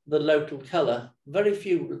the local colour. Very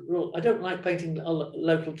few. I don't like painting a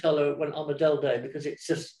local colour when on a dull day, because it's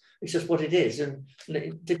just what it is, and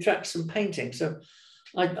it detracts from painting. So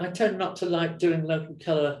I tend not to like doing local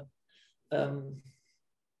colour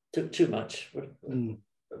too much. And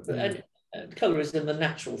colour is in the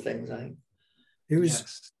natural things, I think. It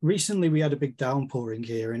was recently we had a big downpouring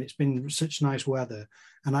here, and it's been such nice weather,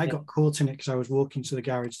 and I got caught in it because I was walking to the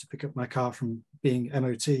garage to pick up my car from being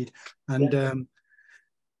MOT'd,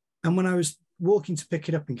 and when I was walking to pick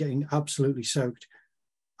it up and getting absolutely soaked,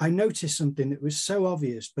 I noticed something that was so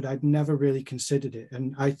obvious, but I'd never really considered it.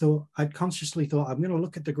 And I'd consciously thought, I'm going to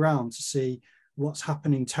look at the ground to see what's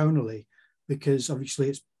happening tonally, because obviously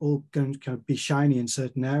it's all going to kind of be shiny in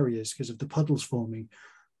certain areas because of the puddles forming.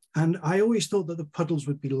 And I always thought that the puddles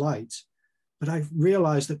would be light, but I've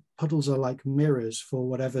realized that puddles are like mirrors for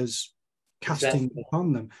whatever's casting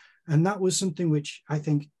upon them. And that was something which I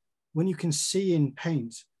think when you can see in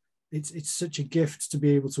paint, it's such a gift to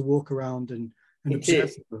be able to walk around and observe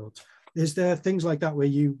the world. Is there things like that where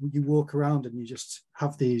you walk around and you just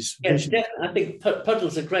have these visions? Definitely. I think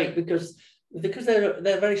puddles are great because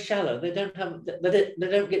they're very shallow. They don't get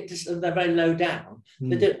they're very low down.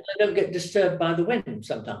 They don't get disturbed by the wind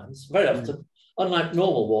sometimes. Very often, unlike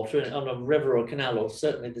normal water on a river or canal, or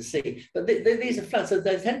certainly the sea. But these are flat, so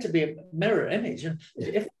they tend to be a mirror image. And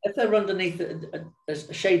if they're underneath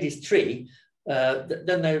a shady tree,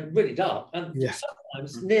 then they're really dark, and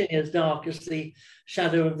sometimes nearly as dark as the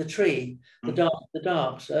shadow of the tree, the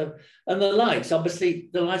dark. So, and the lights, obviously,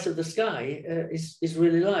 the light of the sky is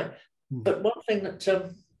really light. But one thing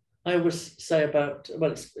that I always say about,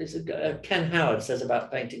 well, Ken Howard says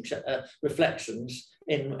about painting reflections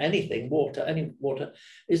in anything, any water,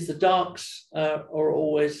 is the darks are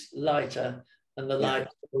always lighter and the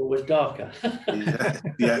lights are always darker. Yeah.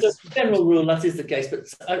 Yes. So as a general rule, that is the case, but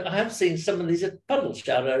I have seen some of these puddle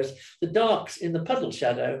shadows. The darks in the puddle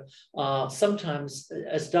shadow are sometimes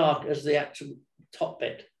as dark as the actual top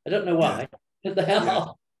bit. I don't know why, but they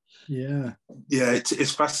are. Yeah. Yeah,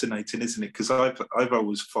 it's fascinating, isn't it? Because I've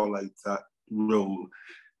always followed that rule,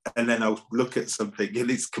 and then I'll look at something and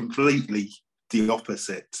it's completely the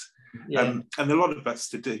opposite. And a lot of that's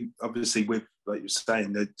to do, obviously, with, like you're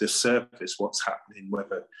saying, the surface, what's happening,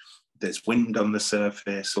 whether there's wind on the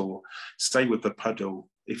surface, or stay with the puddle.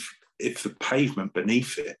 If the pavement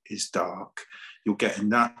beneath it is dark, you'll get in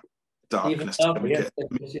that darkness.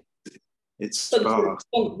 It's sparse.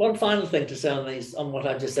 One final thing to say on these, on what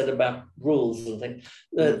I just said about rules and things.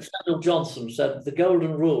 Samuel Johnson said the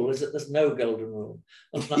golden rule is that there's no golden rule.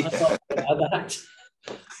 And I thought about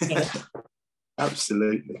that.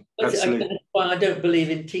 Absolutely. That's why I don't believe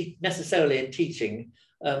in necessarily in teaching.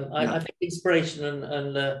 I think inspiration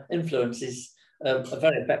and influence is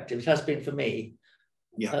very effective. It has been for me.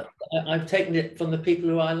 Yeah, I've taken it from the people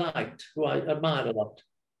who I liked, who I admired a lot.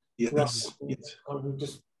 Yes.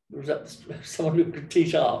 Just someone who could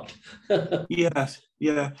teach art. Yeah.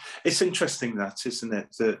 It's interesting, that, isn't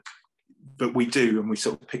it? But we do, and we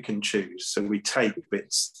sort of pick and choose. So we take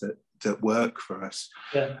bits that work for us.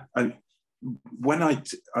 Yeah. And when I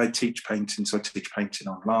teach painting, so I teach painting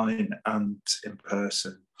online and in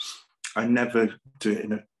person, I never do it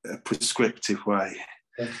in a prescriptive way.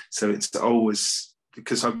 Yeah. So it's always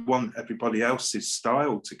because I want everybody else's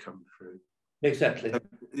style to come through. Exactly.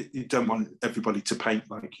 You don't want everybody to paint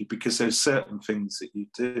like you, because there's certain things that you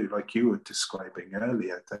do, like you were describing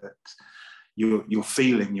earlier, that you're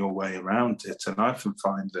feeling your way around it. And I often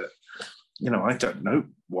find that, I don't know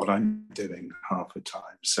what I'm doing half the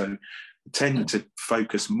time. So I tend to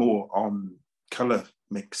focus more on colour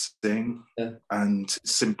mixing and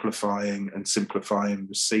simplifying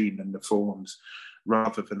the scene and the forms,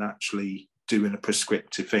 rather than actually doing a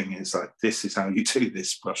prescriptive thing. It's like, this is how you do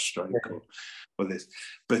this brushstroke or this.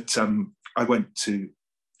 But I went to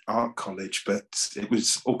art college, but it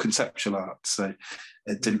was all conceptual art, so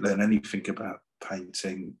I didn't learn anything about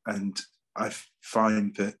painting. And I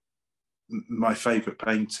find that my favourite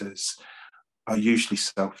painters are usually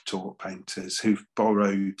self-taught painters who've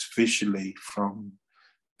borrowed visually from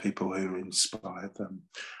people who inspired them.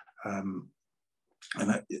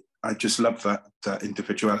 And I just love that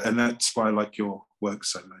individual, and that's why I like your work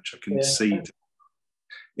so much. I can see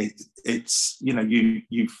it's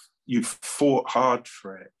you've fought hard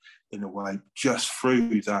for it in a way, just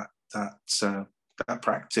through that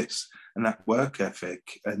practice and that work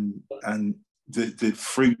ethic, and the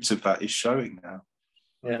fruit of that is showing now.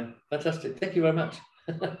 Yeah, fantastic. Thank you very much.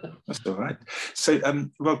 That's all right. So,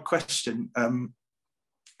 Rob, question.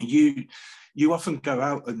 You often go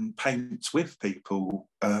out and paint with people.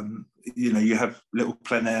 You have little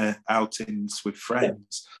plein air outings with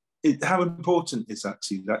friends. How important is that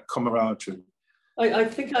to you, that camaraderie? I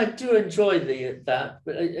think I do enjoy that,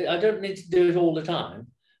 but I don't need to do it all the time.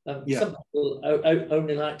 Some people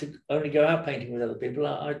only go out painting with other people.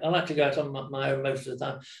 I like to go out on my own most of the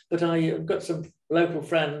time, but I've got some local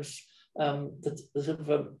friends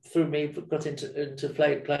that through me got into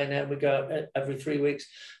plein air. We go out every 3 weeks,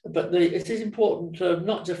 but it is important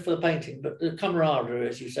not just for the painting, but the camaraderie,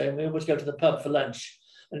 as you say. And we always go to the pub for lunch,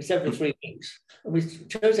 and it's every 3 weeks. And we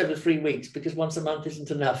chose every 3 weeks because once a month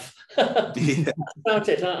isn't enough. That's about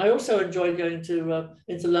it. I also enjoy going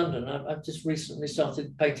into London. I've just recently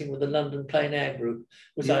started painting with the London Plein Air group,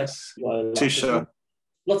 which I enjoy a lot.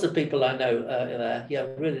 Lots of people I know there. Yeah,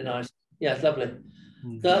 really nice. Yeah, it's lovely.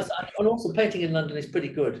 So and also painting in London is pretty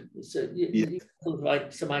good. So you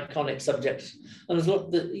like some iconic subjects, and there's a lot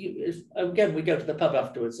that again we go to the pub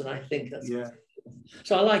afterwards, and I think that's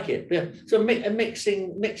so I like it. Yeah. So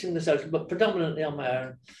mixing the social, but predominantly on my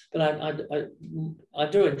own. But I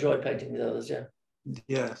do enjoy painting with others. Yeah.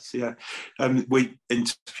 Yes. Yeah. We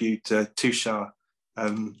interviewed Tushar.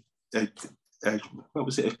 What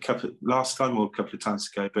was it? Last time or a couple of times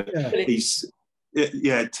ago? But he's.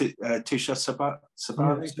 Tushar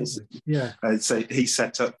Sabari. So he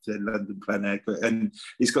set up the London Plein Air, and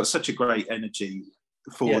he's got such a great energy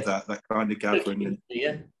for that kind of gathering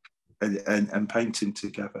and painting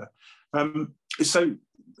together. So,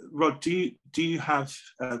 Rod, do you have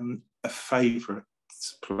a favourite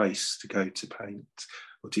place to go to paint,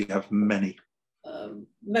 or do you have many?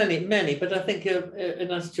 Many, but I think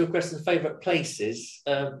in answer to your question, favourite places,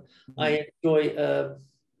 I enjoy.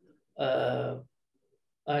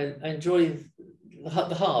 I enjoy the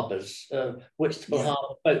harbours, Whitstable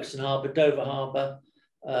Harbour, Folkestone Harbour, Dover Harbour,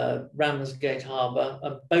 Ramsgate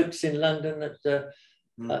Harbour, boats in London at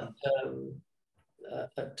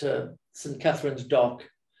St Catherine's Dock,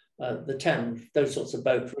 the Thames, those sorts of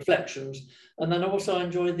boats, Reflections. And then I also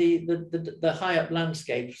enjoy the high up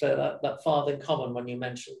landscape, so that Farthing Common one you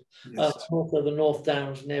mentioned. Yes. Also the North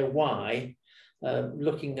Downs near Wye,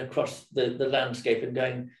 looking across the landscape and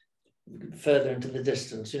going further into the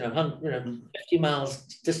distance, 50 miles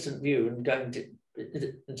distant view and going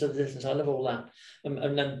into the distance. I love all that.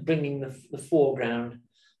 And then bringing the foreground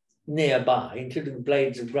nearby, including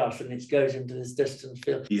blades of grass, and it goes into this distant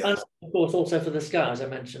field. Yeah. And of course, also for the sky, as I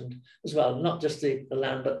mentioned as well, not just the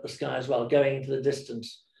land, but the sky as well, going into the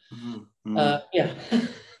distance. Mm-hmm. Yeah.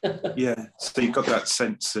 Yeah. So you've got that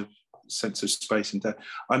sense of space and depth.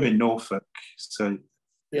 I'm in Norfolk, so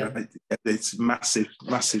yeah, it's massive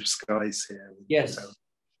skies here. Yes.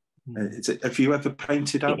 Have you ever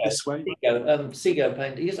painted out this way? Seago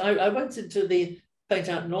painting. Yes, I went into the paint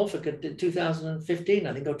out in Norfolk in 2015,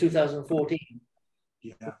 I think, or 2014.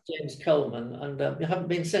 Yeah. James Coleman, and I haven't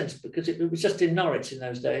been since because it was just in Norwich in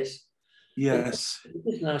those days. Yes. It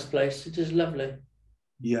is a nice place. It is lovely.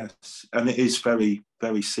 Yes, and it is very,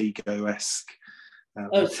 very Seago-esque.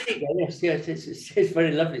 Seago, yes, it's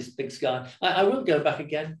very lovely, it's big sky. I will go back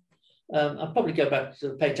again. I'll probably go back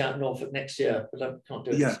to paint out Norfolk next year, but I can't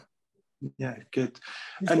do it. Yeah, good.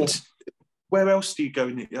 And where else do you go?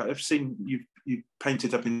 I've seen you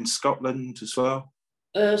painted up in Scotland as well.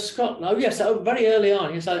 Scotland, oh yes, very early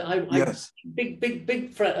on. Yes, yes.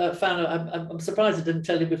 Big fan of. I'm surprised I didn't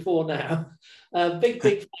tell you before now. Big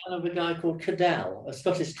fan of a guy called Cadell, a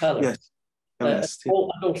Scottish colourist. Yes. And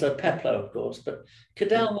also Peploe, of course, but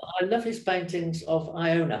Cadell, I love his paintings of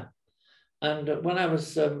Iona. And when I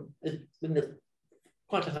was in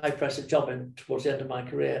quite a high pressure job towards the end of my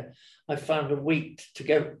career, I found a week to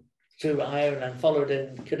go to Iona and followed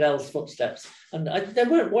in Cadell's footsteps. And they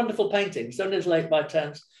weren't wonderful paintings, don't as late by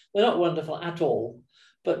turns. They're not wonderful at all,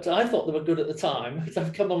 but I thought they were good at the time.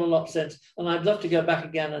 They've come on a lot since, and I'd love to go back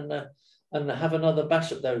again and have another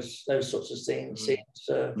bash at those sorts of scenes.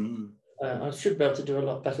 I should be able to do a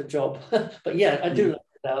lot better job. But yeah, I do like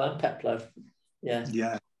Cadell and Peploe. Yeah.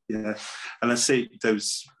 Yeah. And I see there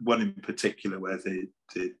was one in particular where the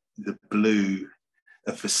blue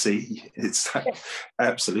of the sea, it's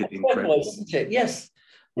absolutely incredible. Isn't it? Yes.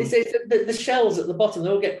 The shells at the bottom, they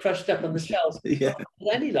all get crushed up, and the shells,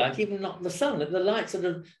 any light, even not the sun, the light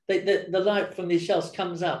the light from these shells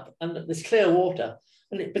comes up, and there's clear water,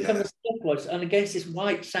 and it becomes turquoise, and against this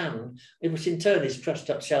white sand, which in turn is crushed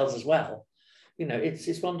up shells as well.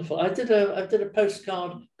 It's wonderful. I did a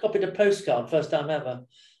postcard, copied a postcard, first time ever,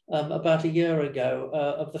 about a year ago,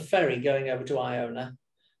 of the ferry going over to Iona,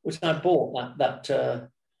 which I bought that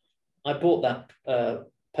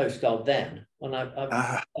postcard then, and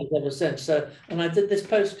I've ever since. So, and I did this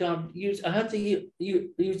postcard. I had to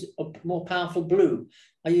use a more powerful blue.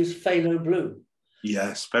 I used phthalo blue.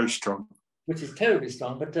 Yes, very strong. Which is terribly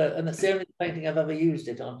strong, but and that's the only painting I've ever used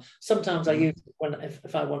it on. Sometimes I use it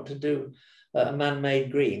if I want to do a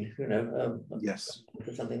man-made green, yes,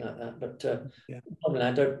 or something like that. But normally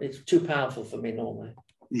I don't. It's too powerful for me normally.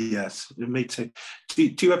 Yes, me too.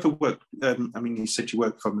 Do you ever work? You said you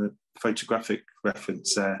work from a photographic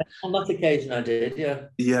reference there. On that occasion, I did. Yeah.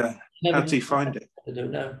 Yeah. How do you find it? I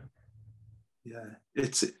don't know. Yeah,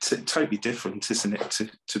 it's totally different, isn't it,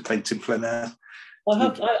 to painting plein air?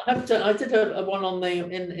 I did a one on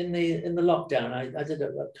in the lockdown. I did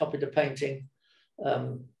copied a painting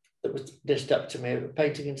that was dished up to me, a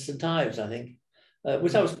painting in St Ives, I think,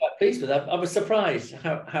 which I was quite pleased with. I was surprised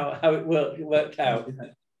how it worked out.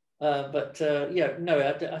 I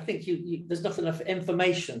think there's not enough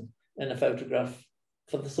information in a photograph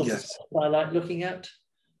for the sort of stuff I like looking at.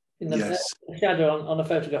 The shadow on a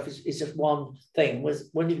photograph is just one thing.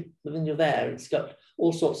 When you're there, it's got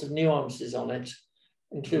all sorts of nuances on it,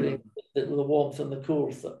 including the warmth and the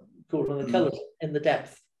cool and the colours in the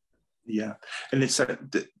depth. Yeah, and it's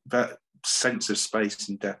that sense of space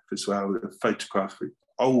and depth as well. The photograph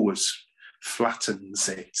always flattens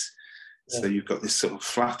it. So you've got this sort of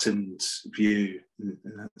flattened view in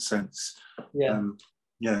that sense. Yeah.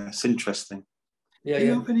 It's interesting. Do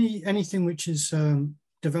you have anything which is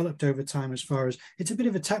developed over time, as far as, it's a bit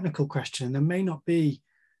of a technical question, there may not be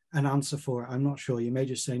an answer for it, I'm not sure, you may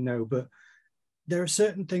just say no, but there are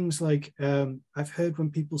certain things like, I've heard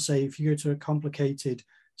when people say, if you go to a complicated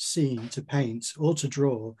scene to paint or to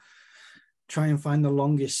draw, try and find the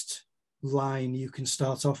longest line you can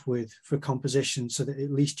start off with for composition, so that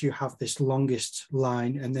at least you have this longest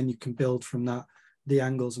line, and then you can build from that the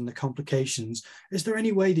angles and the complications. Is there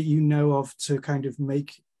any way that you know of to kind of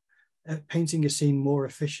make painting a scene more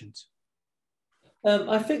efficient?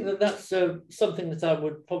 I think that that's something that I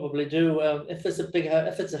would probably do. If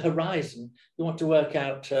it's a horizon, you want to work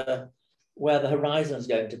out where the horizon is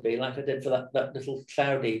going to be, like I did for that little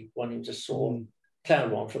cloudy one you just saw,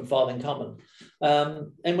 cloud one from Farthing Common.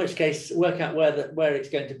 In which case, work out where it's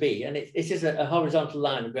going to be, and it is a horizontal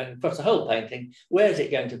line going across the whole painting. Where is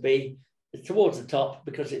it going to be? It's towards the top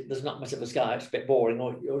because there's not much of a sky. It's a bit boring,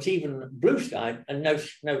 or it's even blue sky and no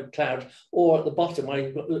clouds, or at the bottom where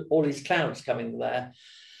you've got all these clouds coming there.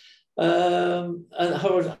 And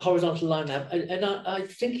horizontal line now. And I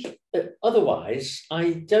think that otherwise,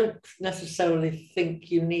 I don't necessarily think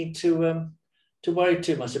you need to worry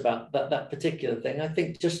too much about that particular thing. I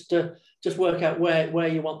think just work out where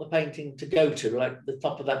you want the painting to go to, like the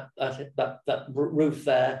top of that roof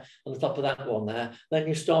there and the top of that one there. Then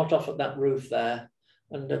you start off at that roof there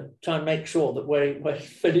and try and make sure that where you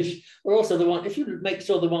finish, or also the one, if you make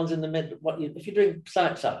sure the ones in the middle, if you're doing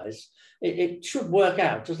site size, it should work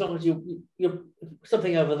out as long as you're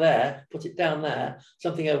something over there, put it down there,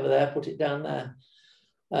 something over there, put it down there.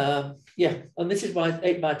 Yeah, and this is why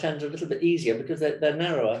 8x10s are a little bit easier because they're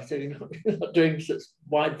narrower, so you're not doing such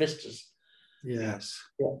wide vistas. Yes.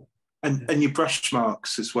 Yeah. And your brush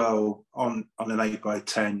marks as well on an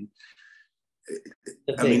 8x10.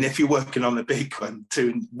 I mean, if you're working on a big one,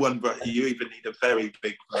 doing one brush, you even need a very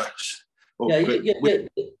big brush.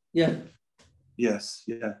 Yeah. Yes,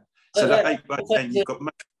 yeah. So that 8x10, you've got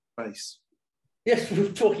much space. Yes,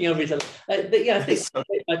 we're talking over each other. Yeah, I think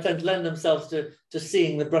I tend to lend themselves to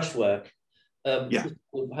seeing the brushwork. How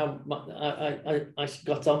much I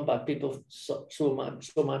got on by people saw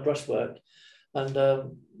my brushwork, and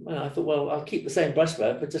I thought, well, I'll keep the same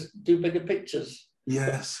brushwork, but just do bigger pictures.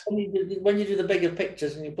 Yes. When you do the bigger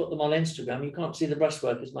pictures and you put them on Instagram, you can't see the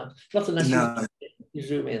brushwork as much. Not unless you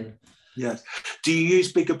zoom in. Yes. Do you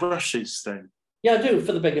use bigger brushes then? Yeah, I do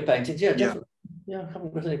for the bigger paintings. Yeah, definitely. Yeah, I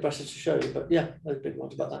haven't got any brushes to show you, but yeah, those big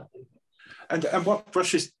ones about that. And what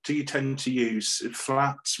brushes do you tend to use?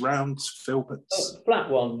 Flats, rounds, filberts? Flat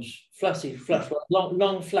ones, flat,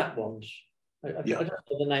 long flat ones. I don't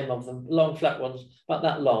know the name of them. Long flat ones, about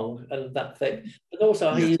that long and that thick. But also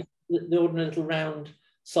I use the ordinary little round,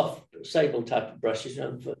 soft sable type of brushes,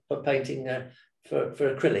 for painting for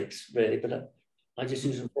acrylics, really. But I just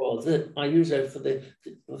use them for all. I use those for the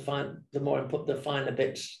finer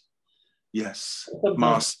bits. Yes,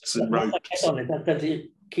 masts and ropes. I tend to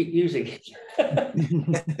keep using it.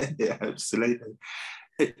 Yeah, absolutely.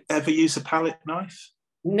 Ever use a palette knife?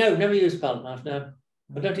 No, never use a palette knife. No,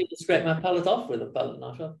 I don't even scrape my palette off with a palette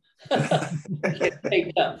knife. Get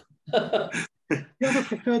taped up. Do you have a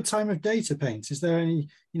preferred time of day to paint? Is there any,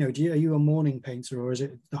 are you a morning painter, or is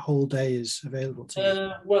it the whole day is available to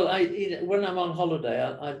you? Well, when I'm on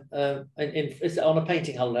holiday, it's on a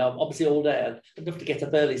painting holiday, I'm obviously all day. I'd have to get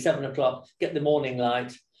up early, 7 o'clock, get the morning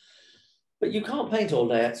light. But you can't paint all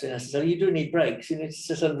day, actually, necessarily. You do need breaks. You need to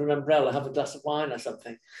sit under an umbrella, have a glass of wine or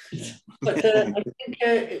something. But I think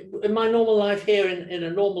in my normal life here, in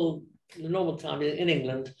the normal time in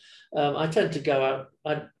England, I tend to go out.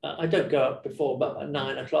 I don't go out before about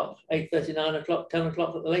 9 o'clock, 8:30, 9 o'clock, 10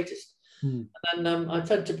 o'clock at the latest. And then I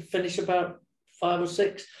tend to finish about 5 or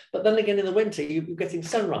 6. But then again, in the winter, you're getting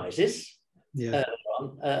sunrises,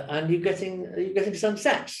 and you're getting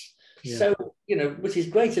sunsets. Yeah. So which is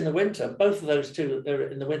great in the winter. Both of those two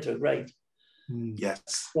in the winter are great.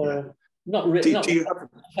 Yes. Not really. Do you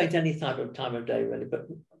paint any type of time of day really, but.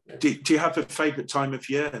 Do you have a favourite time of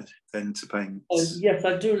year then to paint? Yes,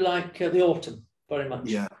 I do like the autumn very much.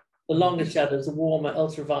 Yeah. The longer shadows, the warmer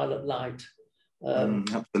ultraviolet light.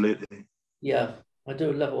 Absolutely. Yeah, I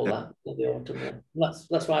do love all that in the autumn. Yeah.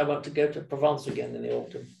 That's why I want to go to Provence again in the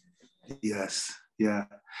autumn. Yes, yeah.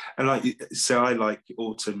 And I like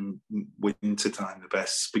autumn, winter time the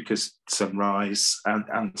best because sunrise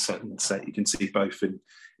and sunset you can see both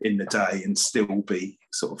in the day and still be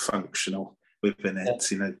sort of functional within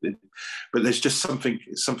it, but there's just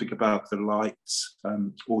something about the lights,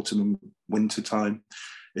 autumn and winter time.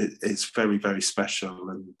 It's very, very special,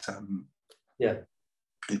 and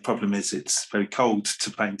the problem is it's very cold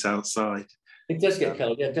to paint outside. It does get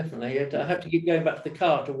cold, yeah, definitely. I have to keep going back to the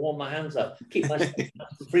car to warm my hands up, keep myself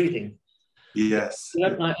from freezing. Yes. I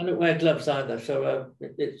don't wear gloves either, so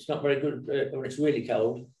it's not very good when it's really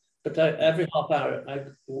cold. But every half hour I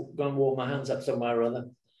go and warm my hands up somewhere or other,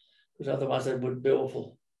 because otherwise it would be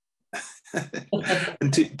awful.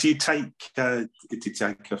 And do you take a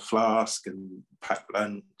flask and pack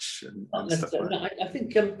lunch and stuff like that? I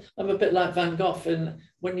think I'm a bit like Van Gogh, and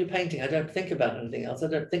when you're painting, I don't think about anything else. I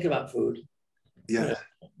don't think about food. Yeah.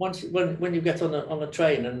 When you get on a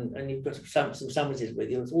train and you've got some sandwiches with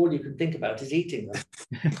you, all you can think about is eating them.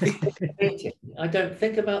 I don't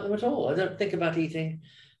think about them at all. I don't think about eating.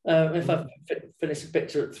 If I've finished a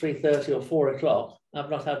picture at 3:30 or 4 o'clock, I've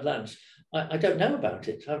not had lunch. I don't know about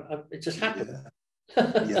it. It just happened.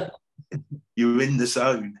 Yeah. You're in the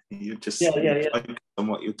zone. You're just focused on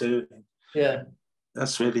what you're doing. Yeah.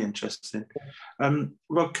 That's really interesting.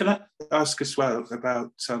 Well, can I ask as well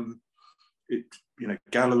about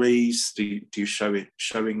galleries? Do you show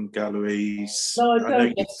in galleries? No, I know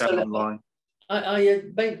don't. you sell online. I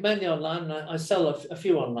mainly online. I sell a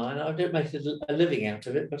few online. I don't make a living out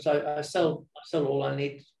of it, but I sell all I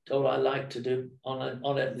need, all I like to do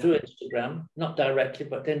on it through Instagram, not directly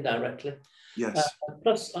but indirectly. Yes.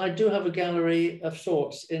 Plus, I do have a gallery of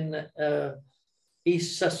sorts in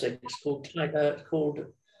East Sussex called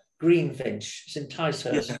Greenfinch. It's in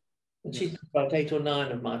Ticehurst. Yeah. And she's got about 8 or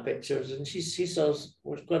 9 of my pictures, and she sells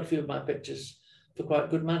quite a few of my pictures for quite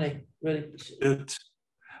good money. Really good.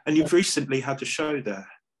 And you've recently had a show there.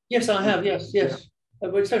 Yes, I have. Yes.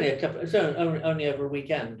 But it's only it's only over a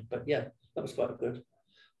weekend, but yeah, that was quite good.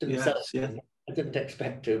 I didn't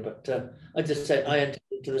expect to, but I just said I entered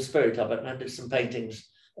into the spirit of it, and I did some paintings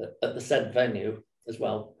at the said venue as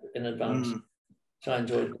well in advance. So I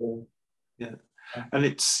enjoyed it. Yeah,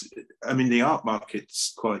 and the art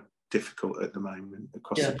market's quite difficult at the moment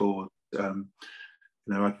across the board.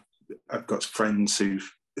 I've got friends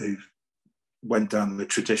who've went down the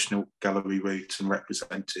traditional gallery route and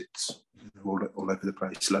represented all over the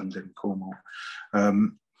place, London, Cornwall,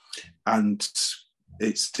 and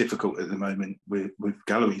it's difficult at the moment with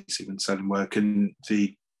galleries even selling work. And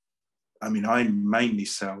I mainly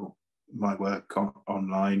sell my work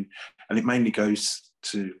online, and it mainly goes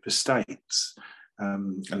to the States.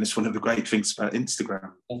 And it's one of the great things about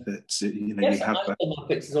Instagram that you have my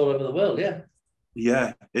pictures all over the world.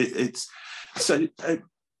 Yeah, it's so.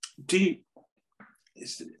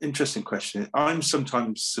 It's an interesting question. I'm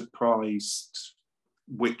sometimes surprised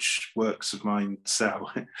which works of mine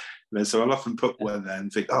sell. So I'll often put one there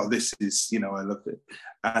and think, oh, this is, I love it.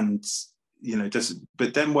 And, doesn't,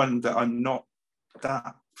 but then one that I'm not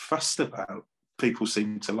that fussed about, people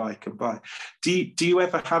seem to like and buy. Do you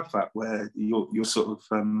ever have that where you're sort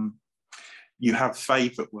of, you have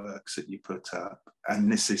favourite works that you put up,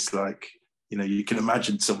 and this is like, you can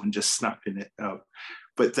imagine someone just snapping it up,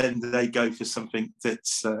 but then they go for something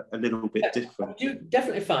that's a little bit different. You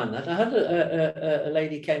definitely find that. I had a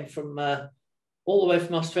lady came from all the way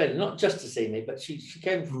from Australia, not just to see me, but she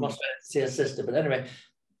came from Australia to see her sister. But anyway,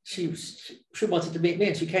 she wanted to meet me,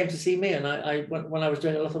 and she came to see me. And I when I was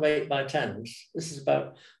doing a lot of 8x10s, this is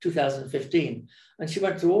about 2015, and she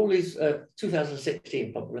went through all these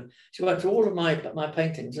 2016 probably. She went through all of my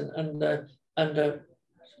paintings, and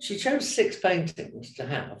she chose 6 paintings to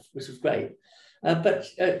have, which was great. But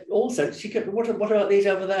also, she kept, what about these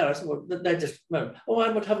over there? I said, well, they're just, I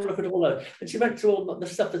would have a look at all those. And she went through all the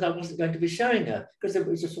stuff that I wasn't going to be showing her because it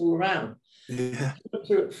was just all around. Yeah.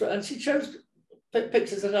 And she chose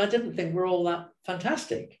pictures that I didn't think were all that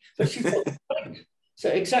fantastic, but she thought great. So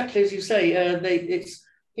exactly as you say,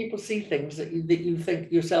 people see things that you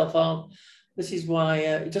think yourself aren't. This is why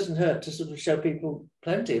it doesn't hurt to sort of show people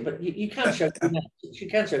plenty, but you can't show too much. You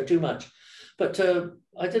can show too much. But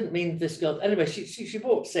I didn't mean this girl. Anyway, she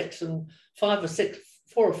bought 6, and 4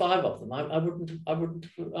 or 5 of them.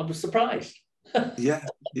 I was surprised. Yeah.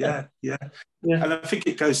 And I think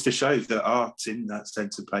it goes to show that art, in that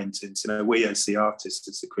sense of paintings, we as the artists,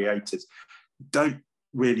 as the creators, don't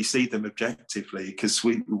really see them objectively because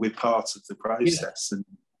we're part of the process. And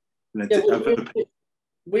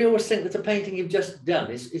we always think that the painting you've just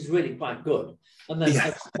done is really quite good. And then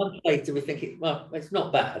a month later, we think it's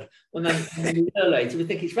not bad. And then a year later, we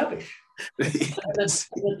think it's rubbish. Yes.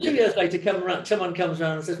 And then 2 years later, someone comes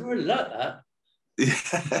around and says, we really like that.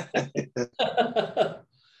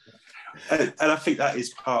 And I think that is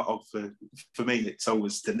part of, for me, it's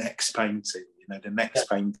always the next painting, the next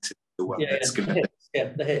painting, the one that's going to...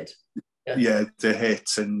 the hit. The hit,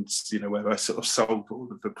 and where I sort of solve all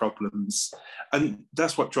of the problems, and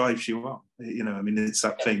that's what drives you on. It's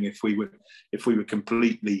that thing. If we were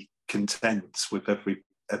completely content with every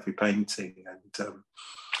painting, and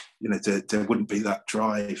there wouldn't be that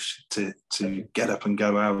drive to get up and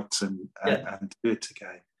go out and do it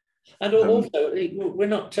again. And also, we're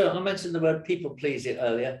not. I mentioned the word people pleasing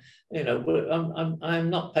earlier. I'm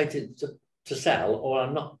not painted to sell, or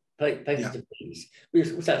I'm not painted to please,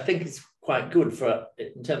 which I think is quite good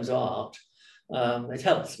in terms of art. It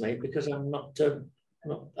helps me because I'm not.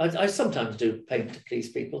 I sometimes do paint to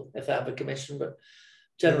please people if I have a commission, but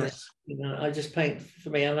generally, Yes. you know, I just paint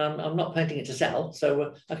for me, and I'm not painting it to sell,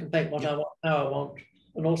 so I can paint what I want, how I want,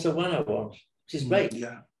 and also when I want, which is great.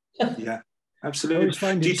 Yeah, yeah, I absolutely. always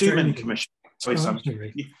find Do it you do many strange. commissions? Sorry, Oh, Sam.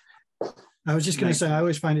 sorry. I was just going to say, I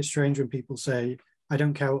always find it strange when people say, I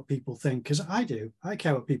don't care what people think, because I do. I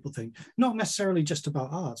care what people think, not necessarily just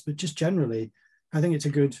about arts, but just generally. I think it's a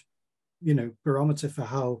good, you know, barometer for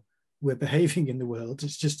how we're behaving in the world.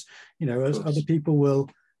 It's just, you know, as other people will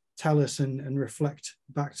tell us and reflect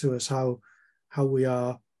back to us how we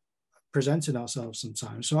are presenting ourselves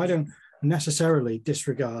sometimes. So I don't necessarily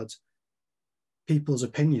disregard people's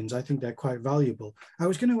opinions. I think they're quite valuable. I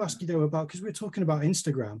was going to ask you though about, because we're talking about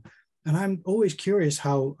Instagram, and I'm always curious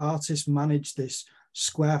how artists manage this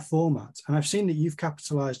square format. And I've seen that you've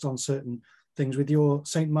capitalized on certain things with your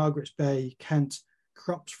St. Margaret's Bay, Kent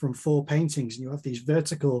crops from 4 paintings, and you have these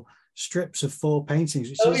vertical strips of 4 paintings,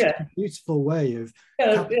 which is a beautiful way of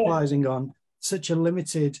capitalizing on such a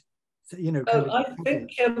limited, you know, kind of I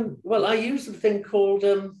think, well, I use a thing called,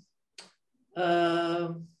 it's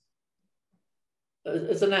an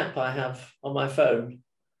app I have on my phone.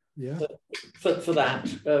 Yeah. For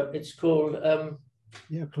that, it's called.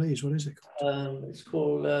 Yeah, please. What is it called? It's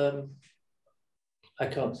called. I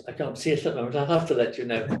can't see it at the moment. I'll have to let you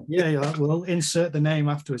know. Yeah. We'll insert the name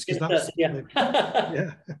afterwards, because that's yeah.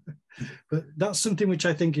 But that's something which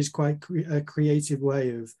I think is quite a creative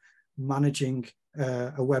way of managing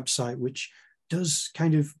a website, which does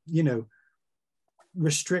kind of, you know,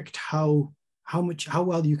 restrict how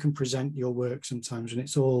well you can present your work sometimes, and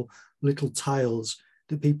it's all little tiles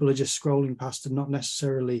that people are just scrolling past and not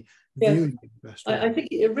necessarily viewing the best way. I think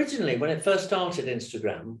originally when it first started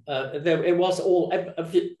Instagram, it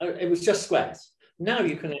was just squares. Now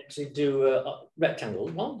you can actually do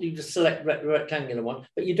rectangles. Well, you just select rectangular one,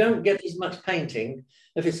 but you don't get as much painting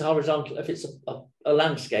if it's horizontal. If it's a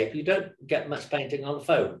landscape, you don't get much painting on the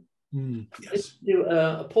phone. Yes. If you do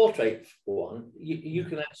a portrait one, you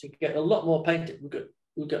can actually get a lot more painting.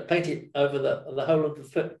 We've got painted over the whole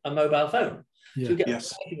of a mobile phone. Yeah. So you get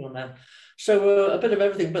painting on that. So a bit of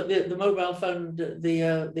everything, but the mobile phone,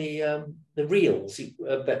 the reels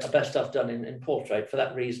are best stuff done in portrait. For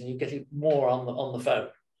that reason, you get it more on the phone.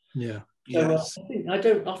 Yeah. So I think I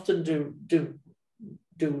don't often do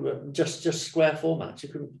just square formats. You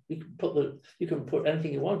can put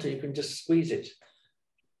anything you want to. You can just squeeze it.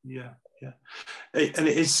 Yeah. And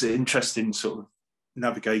it is interesting, sort of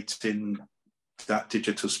navigating that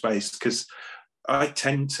digital space, because I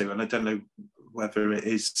tend to, and I don't know whether it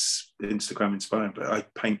is Instagram inspired, but I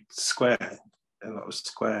paint a lot of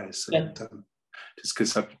squares, and just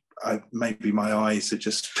because I maybe my eyes have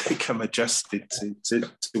just become adjusted to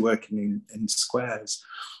working in squares.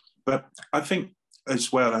 But I think as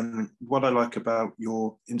well, and what I like about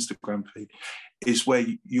your Instagram feed is where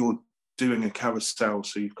you're doing a carousel,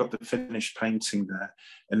 so you've got the finished painting there,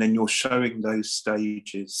 and then you're showing those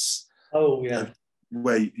stages. Oh yeah.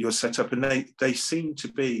 Where you're set up, and they seem to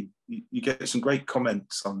be, you get some great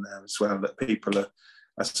comments on there as well, that people are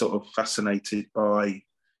sort of fascinated by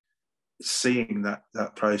seeing that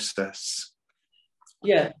process.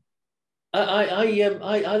 Yeah,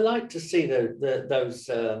 I like to see those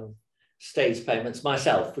stage payments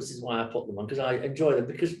myself, which is why I put them on, because I enjoy them,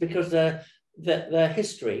 because they're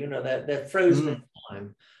history, you know, they're frozen in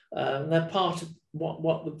time. They're part of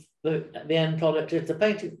what the end product is.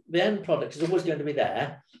 The end product is always going to be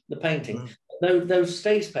there, the painting. Those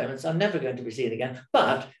stage payments are never going to be seen again,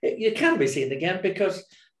 but you can be seen again because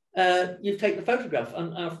you take the photograph,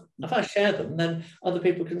 and if I share them, then other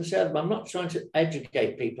people can share them. I'm not trying to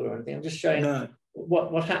educate people or anything. I'm just showing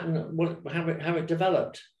what happened, how it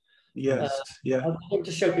developed. Yes, I want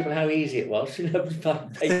to show people how easy it was. You know,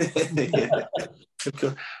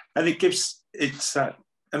 and it's that.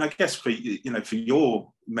 And I guess for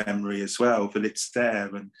your memory as well, that it's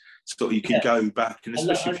there, and sort of you can go back, and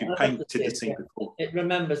especially if you painted the scene before. It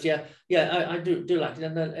remembers, I do like it,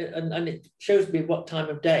 and it shows me what time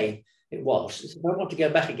of day it was. So if I want to go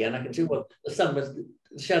back again, I can see, well, the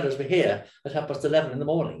shadows were here at 11:30 in the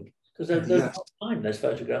morning, because those time, those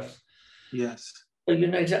photographs. Yes. So you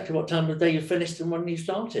know exactly what time of day you finished and when you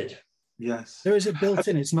started. Yes. So is it built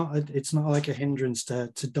in? It's not like a hindrance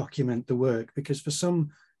to document the work, because for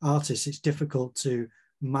some artists it's difficult to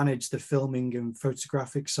manage the filming and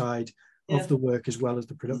photographic side of the work as well as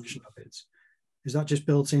the production of it. Is that just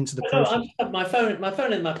built into the process? I have my phone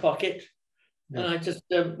in my pocket, and I just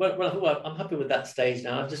I'm happy with that stage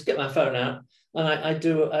now. I just get my phone out, and I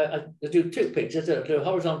do 2 pictures. I do a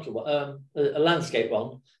horizontal one, a landscape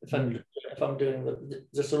one, if I'm doing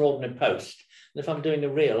just an ordinary post. And if I'm doing a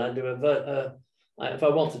reel, I do if I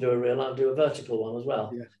want to do a reel, I'll do a vertical one as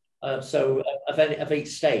well. of each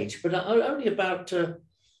stage, but only about 3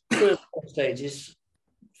 or 4 stages,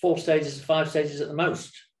 4 stages, 5 stages at the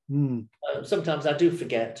most. Sometimes I do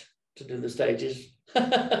forget to do the stages.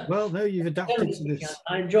 Well, no, you've adapted to this.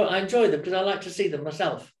 I enjoy them because I like to see them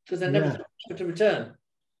myself, because they're never to return.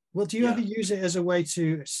 Well, do you ever use it as a way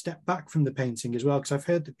to step back from the painting as well? Because I've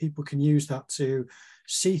heard that people can use that to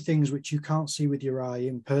see things which you can't see with your eye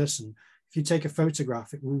in person. If you take a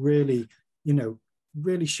photograph, it will really,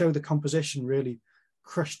 really show the composition, really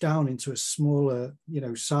crush down into a smaller,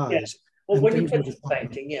 size. Yes. Well, when you finish the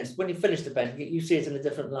painting, when you finish the painting, you see it in a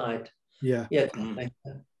different light. Yeah. Yeah.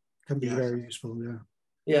 Can be very useful,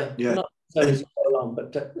 Yeah. Not so long,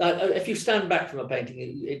 but if you stand back from a painting,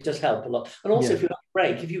 it does help a lot. And also, if you have a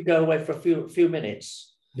break, if you go away for a few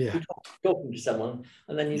minutes, you're talking to someone,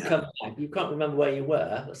 and then you come back, you can't remember where you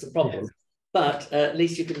were. That's the problem. But at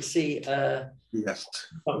least you can see. Yes.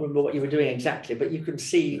 I can't remember what you were doing exactly, but you can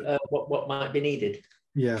see what might be needed.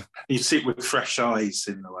 Yeah, you see it with fresh eyes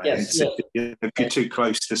in a way. Yes, if you're too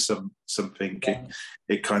close to something,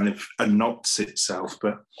 it kind of knots itself.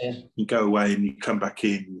 But you go away and you come back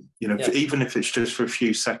in. Even if it's just for a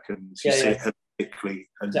few seconds, you see it holistically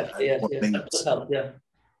and what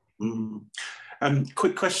needs.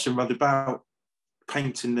 Quick question, Rod, about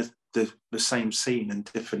painting the same scene in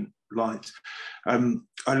different lights. I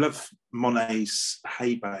love Monet's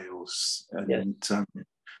hay bales and.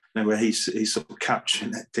 Where he's sort of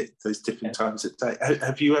capturing it those different times of day.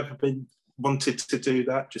 Have you ever wanted to do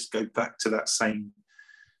that? Just go back to that same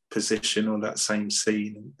position or that same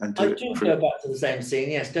scene and do I do go back to the same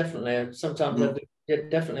scene. Yes, definitely. Sometimes I do,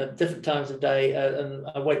 definitely at different times of day, and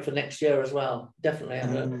I wait for next year as well. Definitely,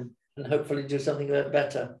 and hopefully do something a bit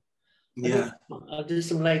better. I did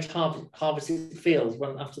some late harvested fields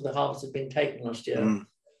after the harvest had been taken last year,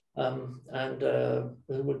 and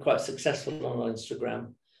were quite successful on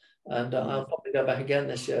Instagram. And I'll probably go back again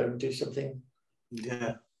this year and do something.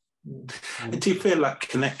 Yeah. Do you feel that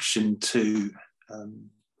connection to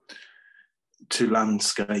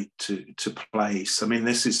landscape, to place? I mean,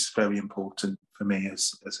 this is very important for me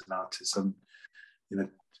as an artist.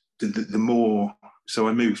 The more. So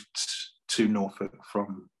I moved to Norfolk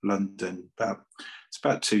from London it's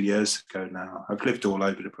about 2 years ago now. I've lived all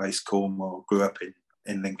over the place. Cornwall, grew up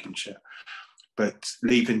in Lincolnshire. But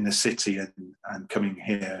leaving the city and coming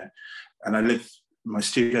here, and my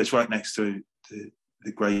studio's right next to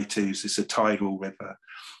the Great Ouse. It's a tidal river,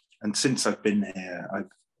 and since I've been here,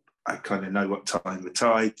 I kind of know what time the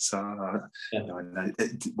tides are. I know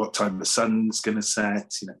what time the sun's going to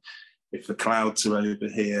set. If the clouds are over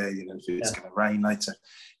here, if it's going to rain later.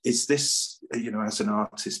 Is this, as an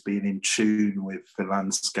artist, being in tune with the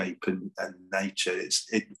landscape and nature?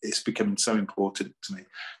 It's becoming so important to me.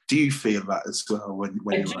 Do you feel that as well when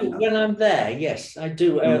I'm there? Yes, I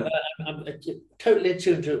do. I'm totally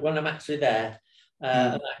attuned to it when I'm actually there,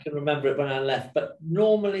 and I can remember it when I left. But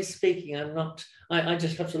normally speaking, I'm not. I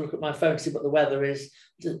just have to look at my phone to see what the weather is,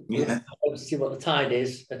 to see what the tide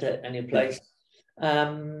is at any place.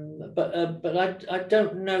 But I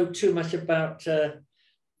don't know too much about.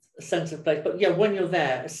 Sense of place, but when you're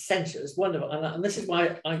there, essentially, it's wonderful, and this is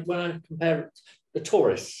why when I compare the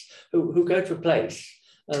tourists who go to a place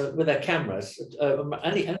with their cameras,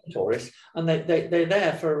 any tourist, and they're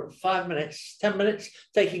there for 5 minutes, 10 minutes,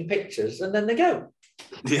 taking pictures, and then they go.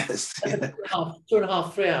 Yes,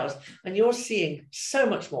 2.5, 3 hours, and you're seeing so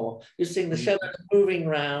much more. You're seeing the shadows moving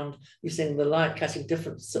around. You're seeing the light catching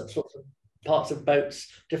different sorts of parts of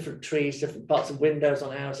boats, different trees, different parts of windows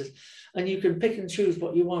on houses, and you can pick and choose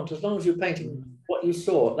what you want as long as you're painting what you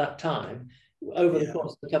saw at that time over the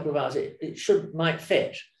course of a couple of hours. It might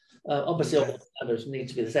fit. Obviously, all the shadows need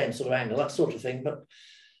to be the same sort of angle, that sort of thing. But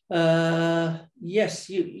yes,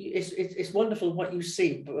 it's wonderful what you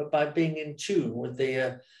see by being in tune with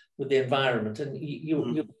the environment, and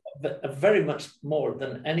you are very much more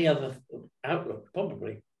than any other outlook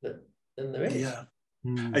probably than there is. Yeah.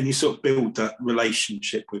 And you sort of build that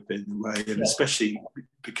relationship within the way, and especially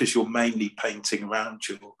because you're mainly painting around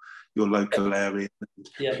your local area.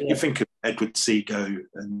 You think of Edward Seago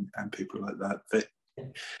and people like that.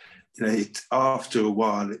 That after a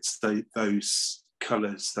while, it's those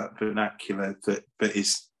colours, that vernacular that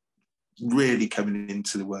is really coming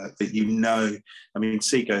into the work. That I mean,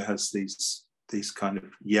 Seago has these kind of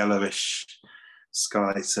yellowish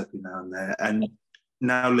skies every now and then, and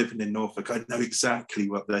now living in Norfolk, I know exactly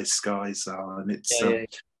what those skies are, and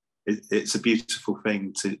it's a beautiful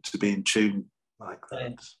thing to be in tune like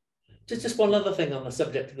that. Just one other thing on the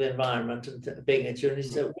subject of the environment and being in tune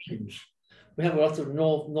is winds. We have a lot of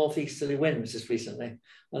northeasterly winds just recently,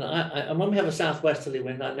 and when we have a southwesterly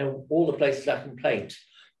wind, I know all the places I can paint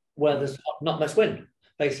where there's not much wind,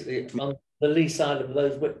 basically on the lee side of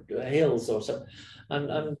those hills or so.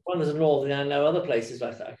 And when there's a northern, I know other places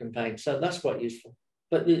like that I can paint. So that's quite useful.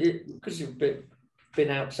 But because you've been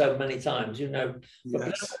out so many times, you know,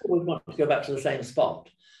 Yes. we want to go back to the same spot.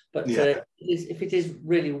 But if it is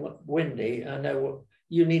really windy, I know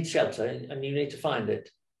you need shelter and you need to find it.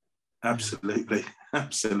 Absolutely,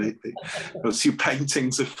 absolutely. Because your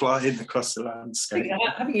paintings are flying across the landscape.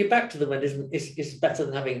 Having your back to the wind is better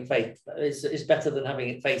than having it is better than having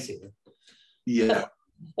it facing them. Yeah,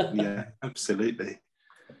 yeah, absolutely.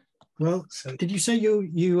 Well, did you say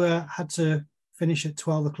you had to finish at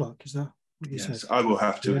 12 o'clock? Is that what you said? I will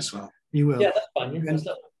have to as well. You will. Yeah, that's fine.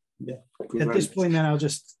 Yeah. At this point, then, I'll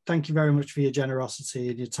just thank you very much for your generosity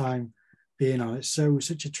and your time being on. It's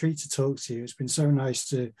such a treat to talk to you. It's been so nice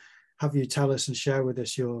to have you tell us and share with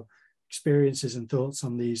us your experiences and thoughts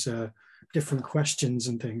on these different questions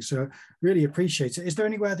and things. So really appreciate it. Is there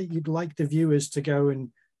anywhere that you'd like the viewers to go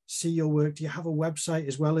and see your work? Do you have a website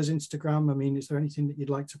as well as Instagram? I mean, is there anything that you'd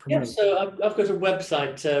like to promote? Yeah, so I've got a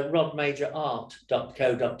website,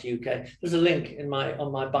 rodmajorart.co.uk. There's a link on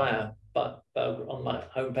my bio, but on my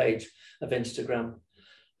homepage of Instagram.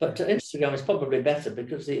 But Instagram is probably better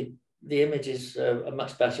because the images are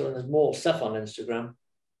much better and there's more stuff on Instagram.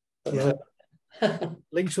 But, yeah.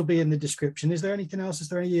 Links will be in the description. Is there anything else? Is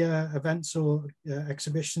there any events or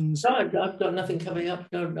exhibitions? No, I've got nothing coming up.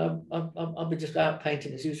 No, I'll be just out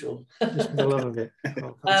painting as usual. Just for the love of it.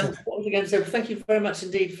 What was I going to say? Thank you very much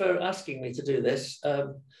indeed for asking me to do this. I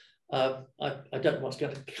don't know what's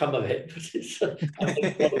going to come of it, but it's,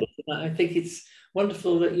 I think it's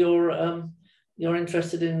wonderful that you're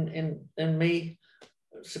interested in me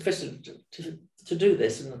sufficient to do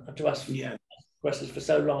this and to ask questions for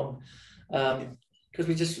so long. Because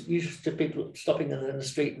we just used to people stopping in the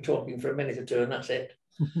street and talking for a minute or two, and that's it.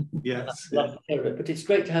 Yes, love to hear it. But it's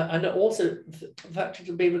great to have, and also the fact it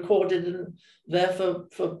will be recorded and there for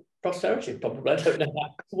posterity. Probably, I don't know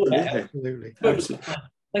how. Absolutely.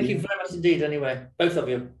 Thank you very much indeed. Anyway, both of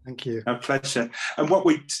you. Thank you. A pleasure. And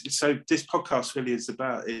so this podcast really is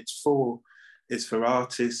about. It's for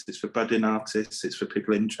artists. It's for budding artists. It's for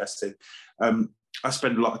people interested. I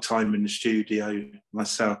spend a lot of time in the studio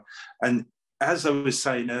myself. And as I was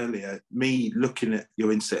saying earlier, me looking at your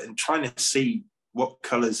Insta and trying to see what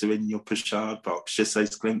colours are in your Pochard box, just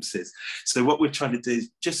those glimpses. So what we're trying to do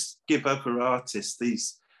is just give other artists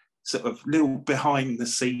these sort of little behind the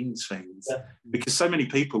scenes things. Yeah. Because so many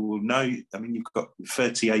people will know, I mean, you've got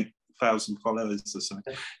 38,000 followers or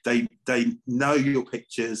something. They know your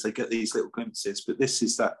pictures, they get these little glimpses, but this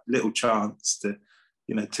is that little chance to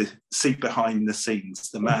see behind the scenes,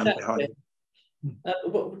 the man behind it.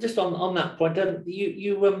 Well, just on that point,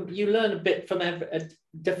 you learn a bit from a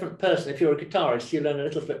different person. If you're a guitarist, you learn a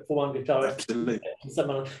little bit from one guitarist. Absolutely.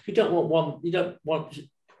 Someone else. You don't want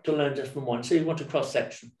to learn just from one, so you want a cross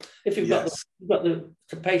section. If you've got the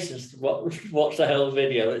patience to watch the whole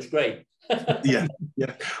video, it's great. yeah.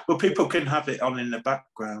 Well, people can have it on in the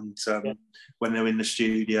background when they're in the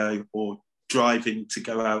studio or driving to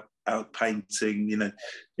go out painting.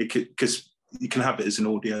 Because you can have it as an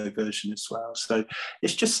audio version as well. So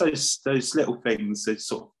it's just those little things, those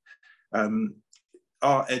sort of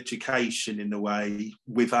art education in a way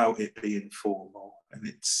without it being formal.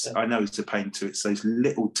 And I know as a painter, it's those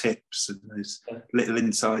little tips and those little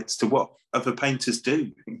insights to what other painters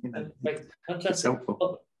do. It's helpful.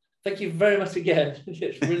 Well, thank you very much again.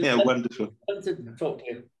 It's really wonderful. Fun to talk to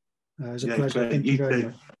you. It was a pleasure. Thank you very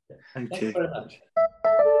much. Thank you very much.